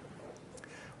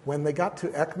 When they got to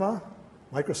ECMA,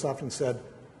 Microsoft said,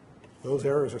 those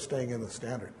errors are staying in the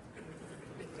standard.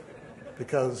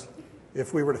 Because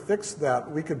if we were to fix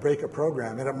that, we could break a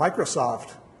program. And at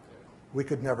Microsoft, we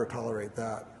could never tolerate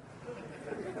that.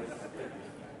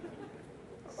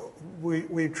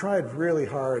 We tried really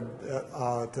hard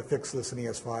to fix this in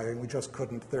ES5, and we just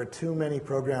couldn't. There are too many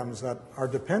programs that are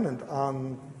dependent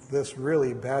on this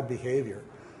really bad behavior.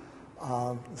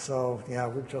 So yeah,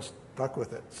 we're just stuck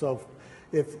with it. So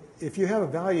if you have a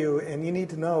value and you need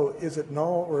to know, is it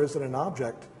null or is it an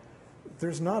object,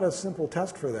 there's not a simple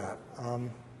test for that.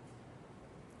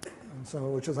 So,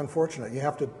 which is unfortunate. You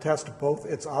have to test both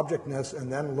its objectness and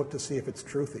then look to see if it's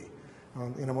truthy.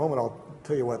 In a moment, I'll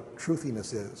tell you what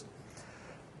truthiness is.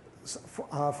 So,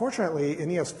 fortunately, in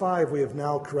ES5, we have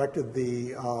now corrected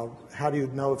the how do you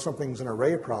know if something's an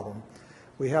array problem.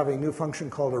 We have a new function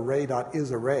called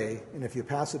array.isArray, and if you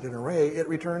pass it an array, it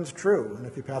returns true. And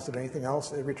if you pass it anything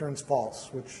else, it returns false,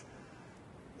 which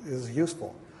is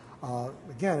useful.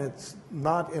 Again, it's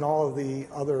not in all of the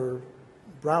other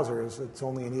browsers. It's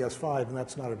only in ES5, and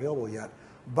that's not available yet.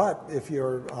 But if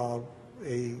you're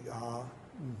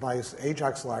by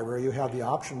Ajax library, you have the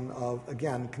option of,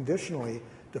 again, conditionally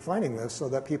defining this so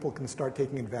that people can start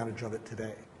taking advantage of it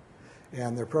today.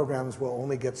 And their programs will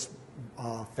only get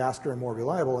faster and more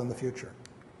reliable in the future.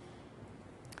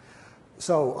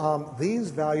 So these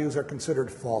values are considered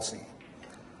falsy.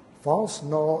 False,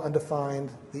 null, undefined,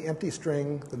 the empty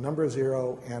string, the number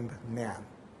 0, and nan.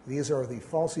 These are the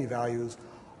falsy values.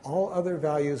 All other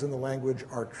values in the language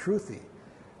are truthy,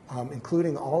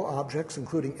 including all objects,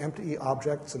 including empty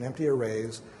objects and empty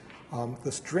arrays.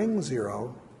 The string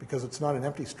 0, because it's not an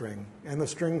empty string, and the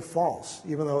string false,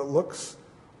 even though it looks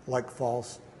like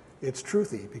false, it's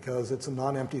truthy because it's a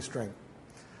non-empty string.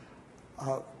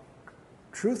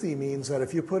 Truthy means that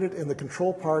if you put it in the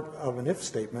control part of an if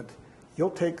statement,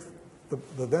 you'll take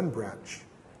the then branch.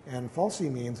 And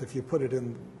falsy means if you put it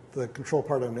in the control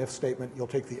part of an if statement, you'll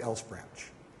take the else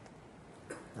branch.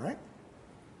 All right?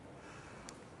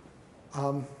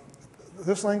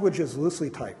 This language is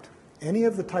loosely typed. Any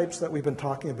of the types that we've been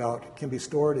talking about can be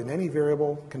stored in any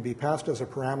variable, can be passed as a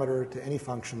parameter to any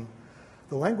function.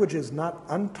 The language is not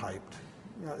untyped.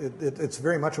 It's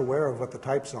very much aware of what the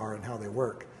types are and how they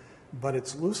work, but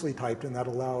it's loosely typed, and that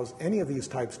allows any of these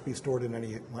types to be stored in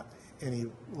any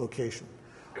location.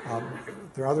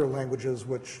 There are other languages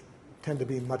which tend to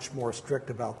be much more strict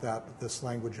about that. This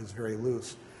language is very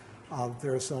loose.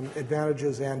 There are some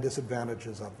advantages and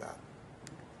disadvantages of that.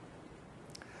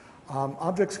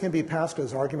 Objects can be passed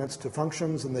as arguments to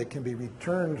functions, and they can be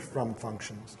returned from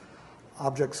functions.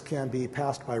 Objects can be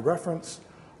passed by reference.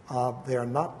 They are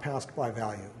not passed by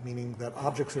value, meaning that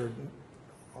objects are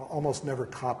almost never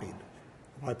copied.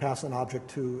 If I pass an object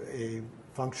to a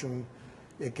function,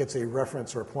 it gets a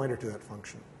reference or a pointer to that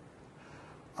function.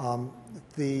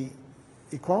 The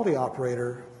equality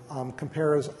operator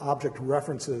compares object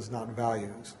references, not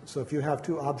values. So if you have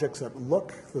two objects that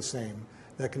look the same,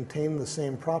 that contain the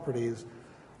same properties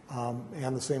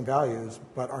and the same values,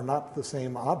 but are not the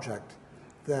same object,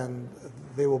 then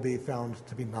they will be found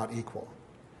to be not equal.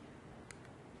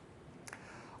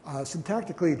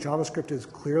 Syntactically, JavaScript is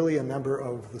clearly a member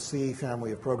of the C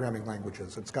family of programming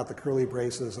languages. It's got the curly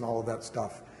braces and all of that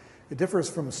stuff. It differs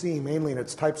from C mainly in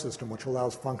its type system, which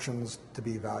allows functions to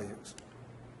be values.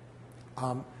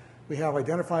 We have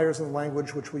identifiers in the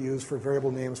language, which we use for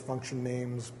variable names, function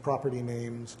names, property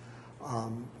names,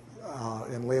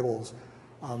 and labels.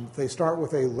 They start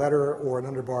with a letter or an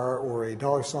underbar or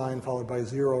a $sign followed by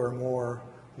 0 or more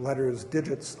letters,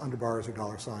 digits, underbars,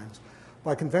 or $signs.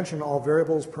 By convention, all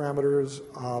variables, parameters,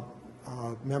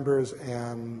 members,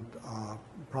 and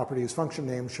properties, function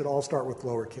names should all start with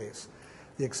lowercase.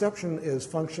 The exception is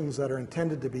functions that are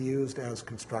intended to be used as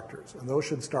constructors, and those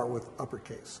should start with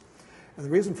uppercase. And the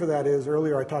reason for that is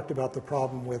earlier I talked about the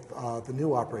problem with the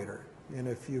new operator. And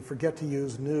if you forget to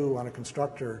use new on a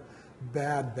constructor,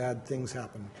 bad things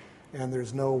happen. And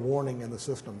there's no warning in the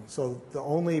system. So the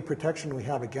only protection we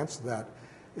have against that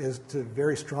is to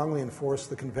very strongly enforce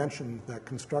the convention that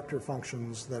constructor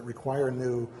functions that require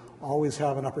new always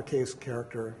have an uppercase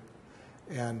character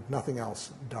and nothing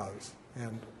else does.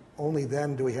 And only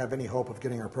then do we have any hope of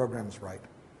getting our programs right.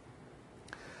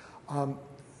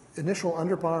 Initial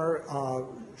underbar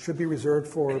should be reserved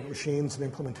for machines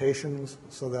and implementations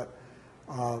so that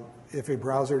if a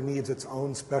browser needs its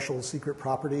own special secret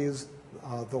properties,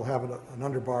 they'll have an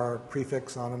underbar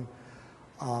prefix on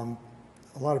them.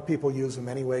 A lot of people use them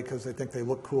anyway because they think they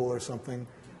look cool or something.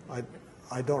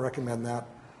 I don't recommend that.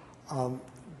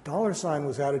 $sign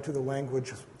was added to the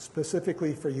language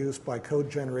specifically for use by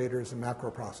code generators and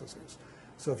macro processors.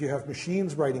 So if you have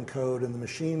machines writing code and the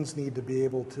machines need to be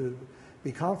able to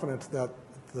be confident that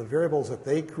the variables that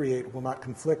they create will not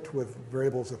conflict with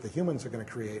variables that the humans are going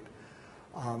to create,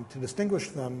 to distinguish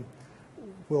them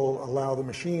will allow the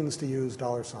machines to use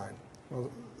 $sign.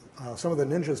 Well, some of the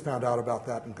ninjas found out about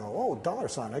that and go, oh,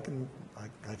 $sign, I can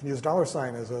use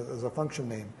 $sign as a function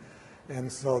name.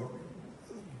 And so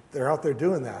they're out there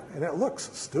doing that. And it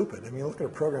looks stupid. I mean, look at a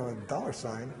program with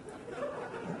 $sign.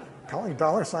 Calling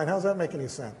 $sign, how does that make any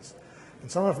sense?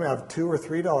 And some of them have $2 or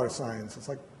 $3 signs. It's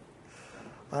like,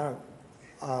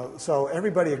 so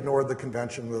everybody ignored the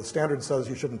convention. The standard says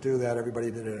you shouldn't do that.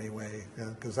 Everybody did it anyway,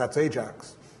 because that's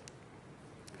Ajax.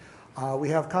 We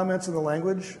have comments in the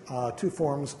language, two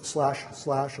forms,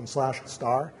 // and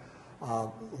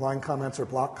 /*. Line comments or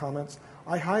block comments.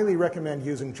 I highly recommend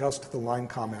using just the line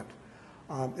comment.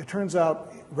 It turns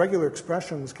out regular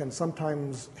expressions can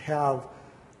sometimes have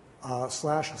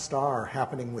 /*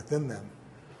 happening within them.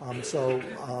 So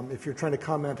if you're trying to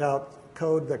comment out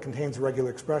code that contains a regular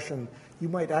expression, you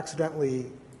might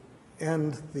accidentally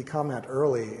end the comment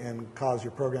early and cause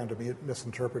your program to be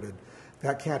misinterpreted.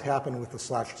 That can't happen with the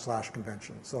 //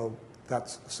 convention, so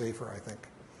that's safer, I think.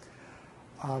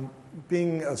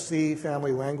 Being a C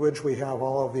family language, we have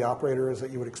all of the operators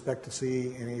that you would expect to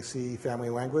see in a C family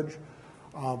language,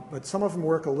 but some of them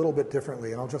work a little bit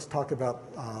differently, and I'll just talk about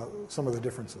some of the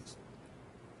differences.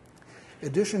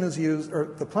 Addition is used,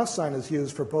 or the +sign is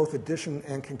used for both addition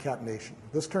and concatenation.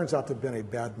 This turns out to have been a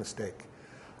bad mistake.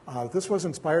 This was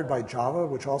inspired by Java,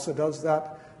 which also does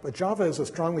that, but Java is a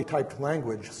strongly typed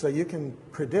language, so you can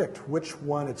predict which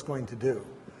one it's going to do.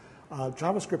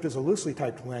 JavaScript is a loosely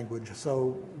typed language,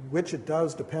 so which it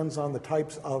does depends on the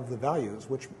types of the values,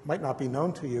 which might not be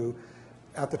known to you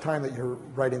at the time that you're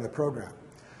writing the program.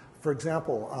 For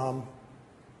example,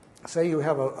 say you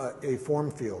have a form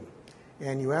field,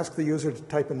 and you ask the user to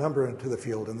type a number into the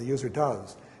field, and the user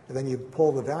does. And then you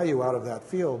pull the value out of that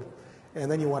field, and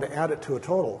then you want to add it to a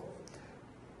total.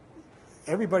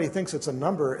 Everybody thinks it's a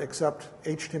number except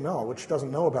HTML, which doesn't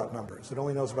know about numbers. It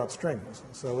only knows about strings.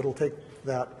 So it'll take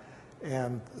that,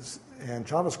 and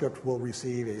JavaScript will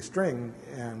receive a string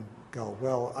and go,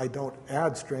 well, I don't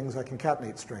add strings, I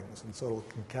concatenate strings. And so it'll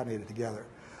concatenate it together.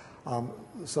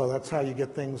 So that's how you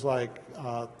get things like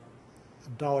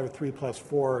 $3 plus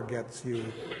 4 gets you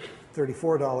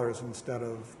 $34 instead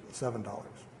of $7.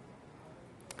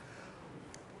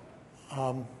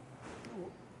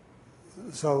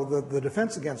 So the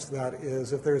defense against that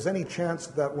is if there's any chance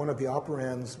that one of the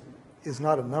operands is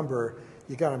not a number,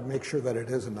 you got to make sure that it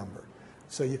is a number.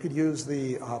 So you could use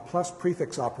the plus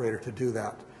prefix operator to do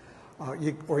that.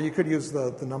 Or you could use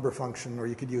the number function, or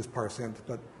you could use parseInt,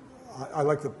 but I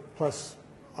like the plus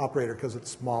operator because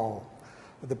it's small.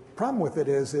 But the problem with it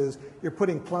is you're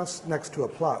putting plus next to a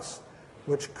plus,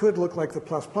 which could look like the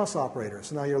plus plus operator.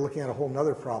 So now you're looking at a whole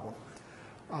other problem.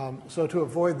 So to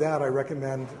avoid that, I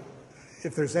recommend,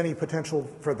 if there's any potential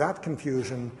for that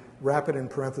confusion, wrap it in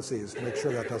parentheses to make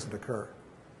sure that doesn't occur.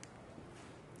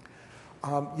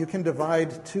 You can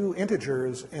divide two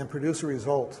integers and produce a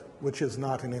result which is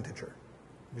not an integer,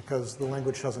 because the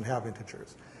language doesn't have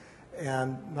integers.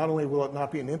 And not only will it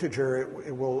not be an integer,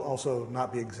 it will also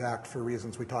not be exact for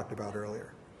reasons we talked about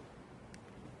earlier.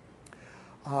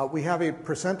 We have a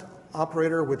percent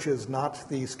operator, which is not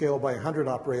the scale by 100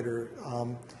 operator,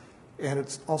 and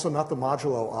it's also not the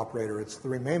modulo operator, it's the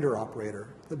remainder operator.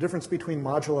 The difference between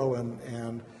modulo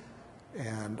and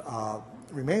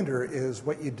remainder is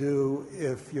what you do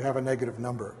if you have a negative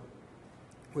number.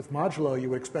 With modulo, you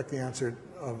would expect the answer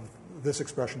of this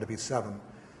expression to be 7,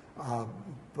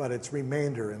 but it's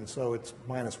remainder, and so it's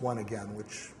 -1 again,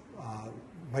 which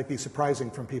might be surprising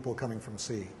from people coming from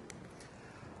C.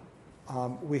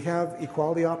 We have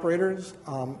equality operators.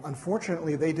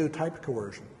 Unfortunately, they do type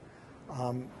coercion.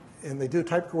 And they do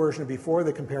type coercion before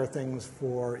they compare things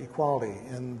for equality.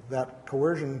 And that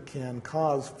coercion can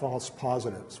cause false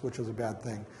positives, which is a bad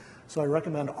thing. So I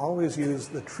recommend always use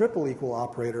the triple equal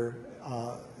operator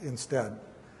instead,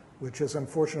 which is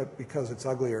unfortunate because it's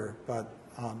uglier, but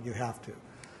you have to.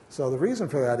 So the reason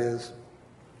for that is,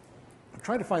 I'm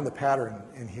trying to find the pattern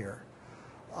in here.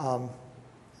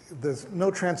 There's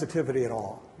no transitivity at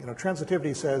all. You know,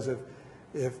 transitivity says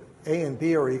if A and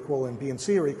B are equal and B and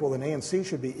C are equal, then A and C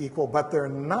should be equal, but they're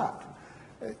not.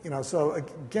 You know, so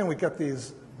again, we've got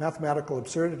these mathematical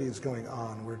absurdities going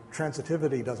on where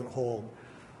transitivity doesn't hold.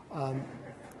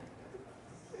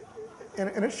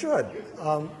 And it should.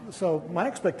 So my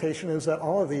expectation is that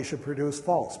all of these should produce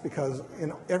false, because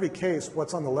in every case,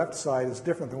 what's on the left side is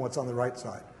different than what's on the right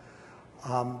side.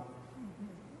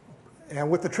 And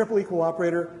with the triple equal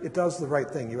operator, it does the right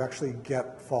thing. You actually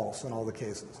get false in all the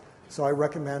cases. So I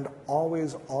recommend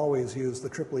always, always use the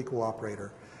triple equal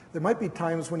operator. There might be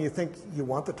times when you think you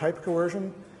want the type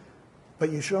coercion, but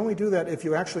you should only do that if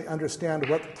you actually understand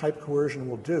what the type coercion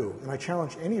will do. And I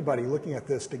challenge anybody looking at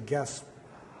this to guess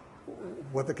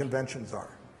what the conventions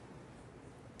are.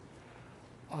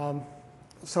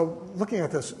 So looking at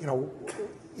this, you know,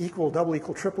 equal, double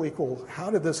equal, triple equal,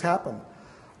 how did this happen?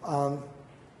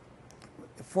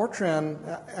 Fortran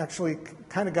actually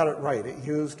kind of got it right. It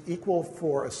used equal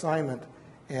for assignment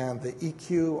and the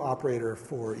EQ operator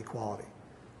for equality.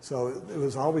 So it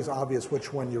was always obvious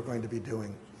which one you're going to be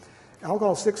doing.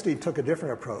 Algol 60 took a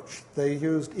different approach. They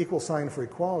used equal sign for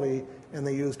equality, and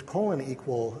they used colon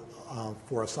equal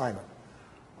for assignment.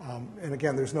 And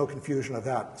again, there's no confusion of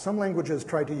that. Some languages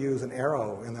tried to use an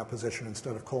arrow in that position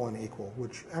instead of colon equal,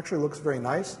 which actually looks very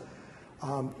nice.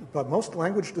 But most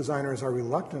language designers are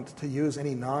reluctant to use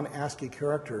any non-ASCII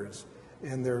characters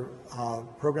in their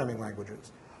programming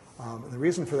languages. And the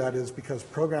reason for that is because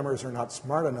programmers are not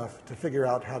smart enough to figure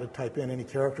out how to type in any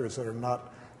characters that are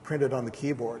not printed on the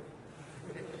keyboard.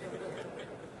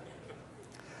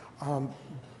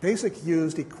 BASIC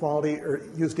used equality, or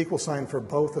used equal sign for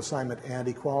both assignment and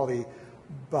equality,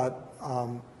 but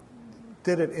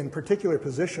did it in particular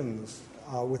positions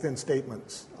within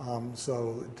statements,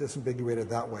 so disambiguated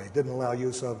that way. Didn't allow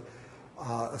use of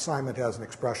assignment as an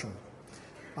expression.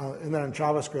 And then in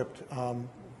JavaScript,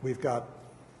 we've got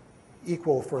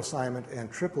equal for assignment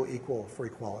and triple equal for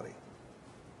equality.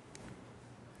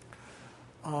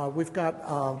 We've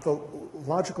got the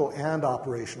logical AND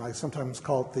operation. I sometimes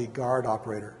call it the guard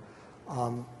operator.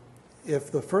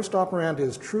 If the first operand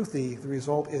is truthy, the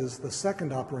result is the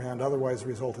second operand. Otherwise, the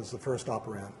result is the first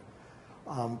operand.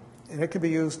 And it can be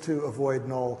used to avoid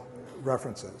null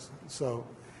references. So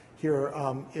here,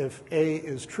 if A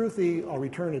is truthy, I'll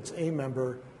return its A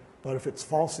member. But if it's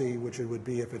falsy, which it would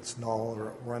be if it's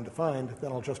null or undefined,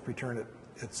 then I'll just return it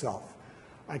itself.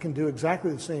 I can do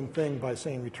exactly the same thing by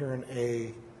saying return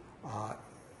A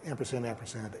ampersand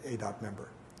ampersand A dot member.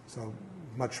 So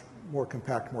much more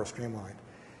compact, more streamlined.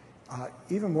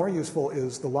 Even more useful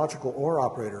is the logical OR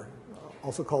operator,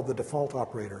 also called the default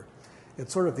operator.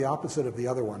 It's sort of the opposite of the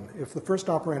other one. If the first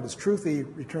operand is truthy,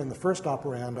 return the first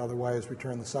operand, otherwise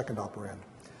return the second operand.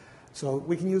 So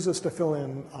we can use this to fill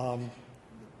in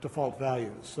default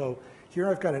values. So here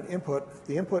I've got an input.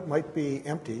 The input might be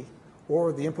empty,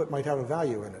 or the input might have a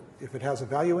value in it. If it has a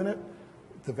value in it,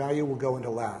 the value will go into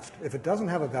last. If it doesn't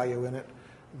have a value in it,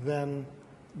 then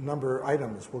number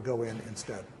items will go in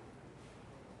instead.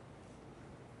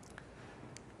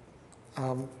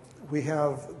 We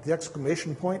have the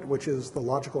exclamation point, which is the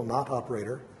logical not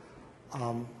operator.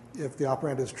 If the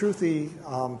operand is truthy,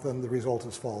 then the result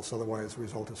is false. Otherwise, the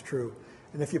result is true.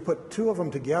 And if you put two of them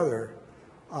together,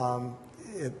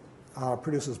 it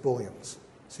produces booleans.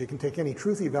 So you can take any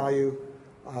truthy value,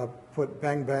 put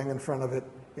bang bang in front of it,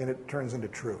 and it turns into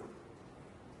true.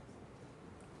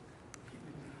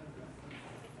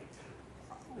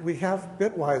 We have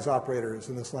bitwise operators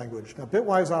in this language. Now,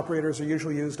 bitwise operators are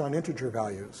usually used on integer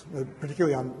values,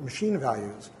 particularly on machine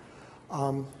values.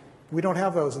 We don't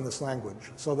have those in this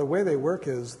language. So the way they work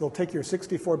is they'll take your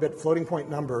 64-bit floating point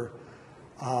number,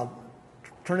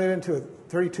 turn it into a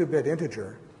 32-bit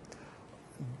integer,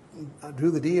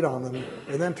 do the deed on them,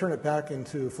 and then turn it back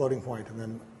into floating point and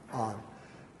then on.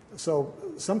 So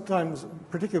sometimes,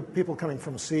 particularly people coming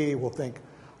from C will think,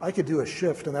 I could do a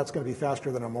shift, and that's going to be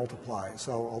faster than a multiply,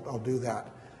 so I'll do that.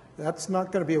 That's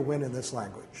not going to be a win in this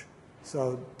language.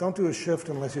 So don't do a shift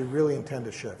unless you really intend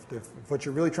to shift. If what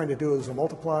you're really trying to do is a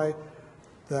multiply,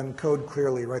 then code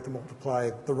clearly, write the multiply.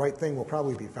 The right thing will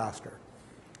probably be faster.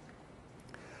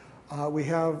 We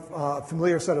have a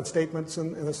familiar set of statements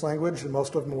in this language, and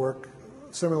most of them work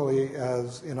similarly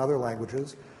as in other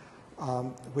languages.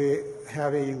 We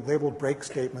have a labeled break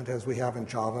statement, as we have in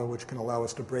Java, which can allow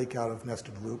us to break out of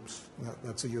nested loops.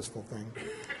 That's a useful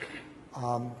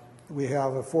thing. We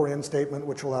have a for-in statement,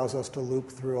 which allows us to loop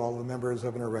through all the members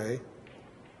of an array.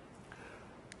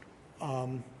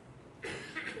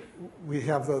 We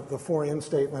have the for-in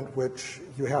statement, which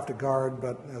you have to guard,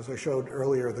 but as I showed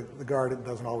earlier, the guard it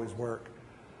doesn't always work.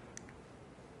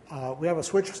 We have a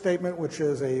switch statement, which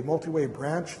is a multi-way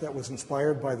branch that was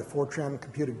inspired by the Fortran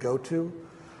computed goto.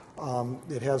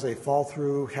 It has a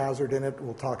fall-through hazard in it.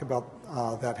 We'll talk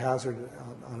about that hazard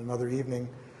on another evening.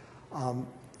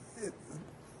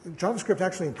 JavaScript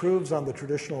actually improves on the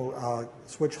traditional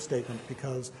switch statement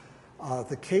because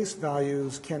the case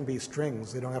values can be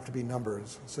strings. They don't have to be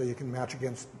numbers. So you can match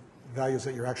against values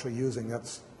that you're actually using.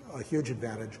 That's a huge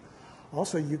advantage.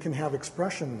 Also, you can have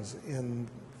expressions in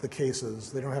the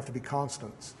cases. They don't have to be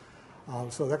constants.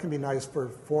 So that can be nice for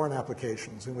foreign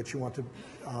applications in which you want to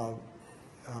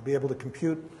be able to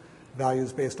compute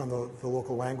values based on the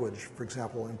local language, for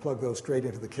example, and plug those straight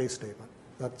into the case statement.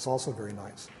 That's also very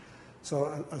nice.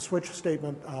 So a switch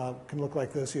statement can look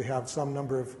like this. You have some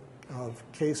number of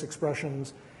case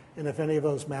expressions, and if any of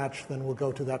those match, then we'll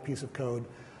go to that piece of code.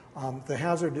 The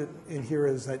hazard in here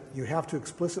is that you have to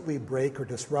explicitly break or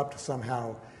disrupt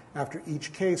somehow after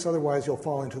each case, otherwise you'll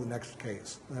fall into the next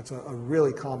case. That's a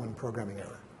really common programming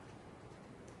error.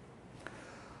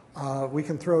 We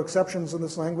can throw exceptions in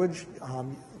this language.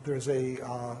 There's an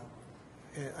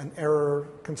error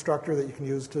constructor that you can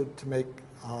use to make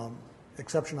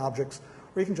exception objects,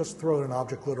 or you can just throw in an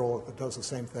object literal that does the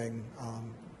same thing.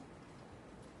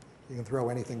 You can throw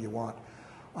anything you want.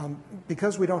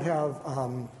 Because we don't have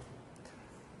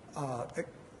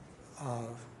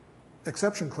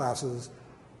exception classes,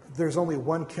 there's only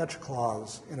one catch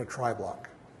clause in a try block.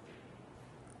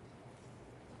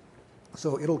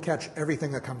 So it'll catch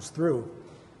everything that comes through,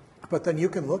 but then you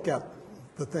can look at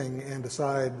the thing and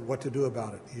decide what to do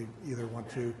about it. You either want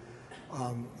to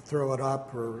throw it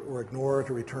up or ignore it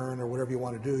or return or whatever you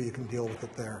want to do, you can deal with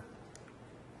it there.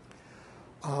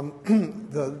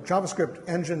 The JavaScript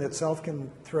engine itself can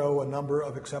throw a number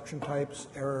of exception types,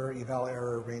 error, eval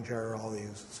error, range error, all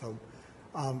these. So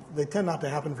they tend not to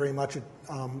happen very much.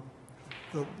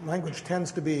 The language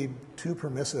tends to be too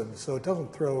permissive, so it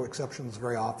doesn't throw exceptions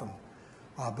very often.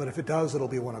 But if it does, it'll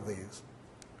be one of these.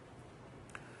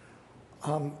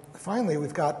 Finally,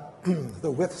 we've got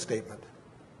the with statement.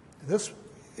 This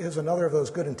is another of those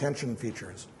good intention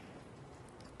features.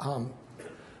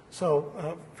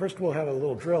 First we'll have a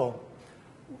little drill.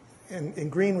 In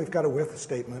green, we've got a with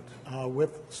statement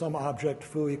with some object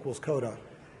foo equals coda.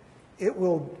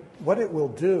 What it will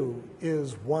do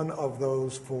is one of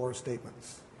those four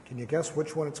statements. Can you guess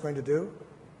which one it's going to do?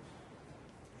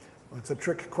 Well, it's a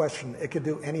trick question. It could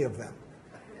do any of them.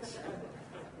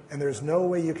 And there's no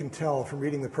way you can tell from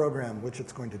reading the program which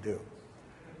it's going to do.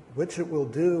 Which it will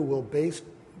do will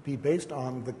be based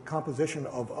on the composition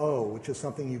of O, which is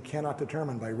something you cannot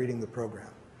determine by reading the program.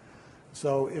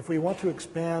 So if we want to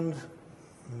expand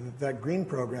that green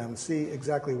program, see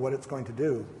exactly what it's going to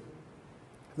do,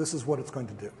 this is what it's going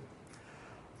to do.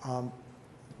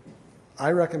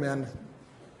 I recommend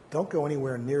don't go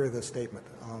anywhere near this statement.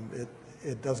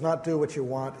 It does not do what you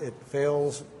want. It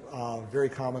fails very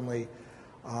commonly.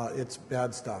 It's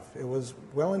bad stuff. It was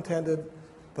well intended,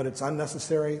 but it's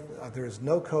unnecessary. There is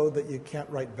no code that you can't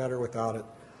write better without it.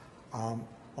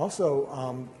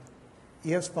 Also,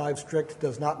 ES5 strict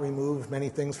does not remove many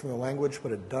things from the language,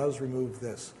 but it does remove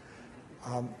this.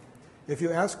 If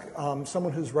you ask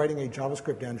someone who's writing a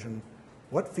JavaScript engine,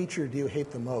 what feature do you hate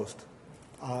the most?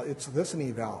 It's this in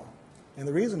eval. And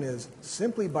the reason is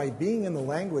simply by being in the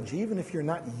language, even if you're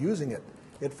not using it,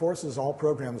 it forces all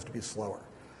programs to be slower.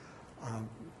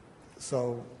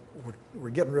 So we're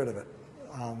getting rid of it.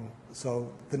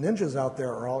 So the ninjas out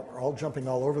there are all jumping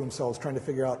all over themselves trying to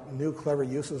figure out new clever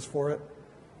uses for it.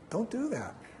 Don't do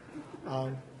that.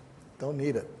 Don't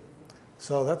need it.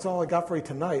 So that's all I got for you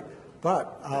tonight.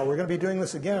 But we're going to be doing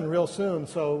this again real soon.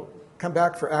 So come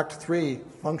back for Act 3,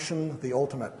 Function the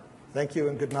Ultimate. Thank you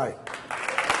and good night.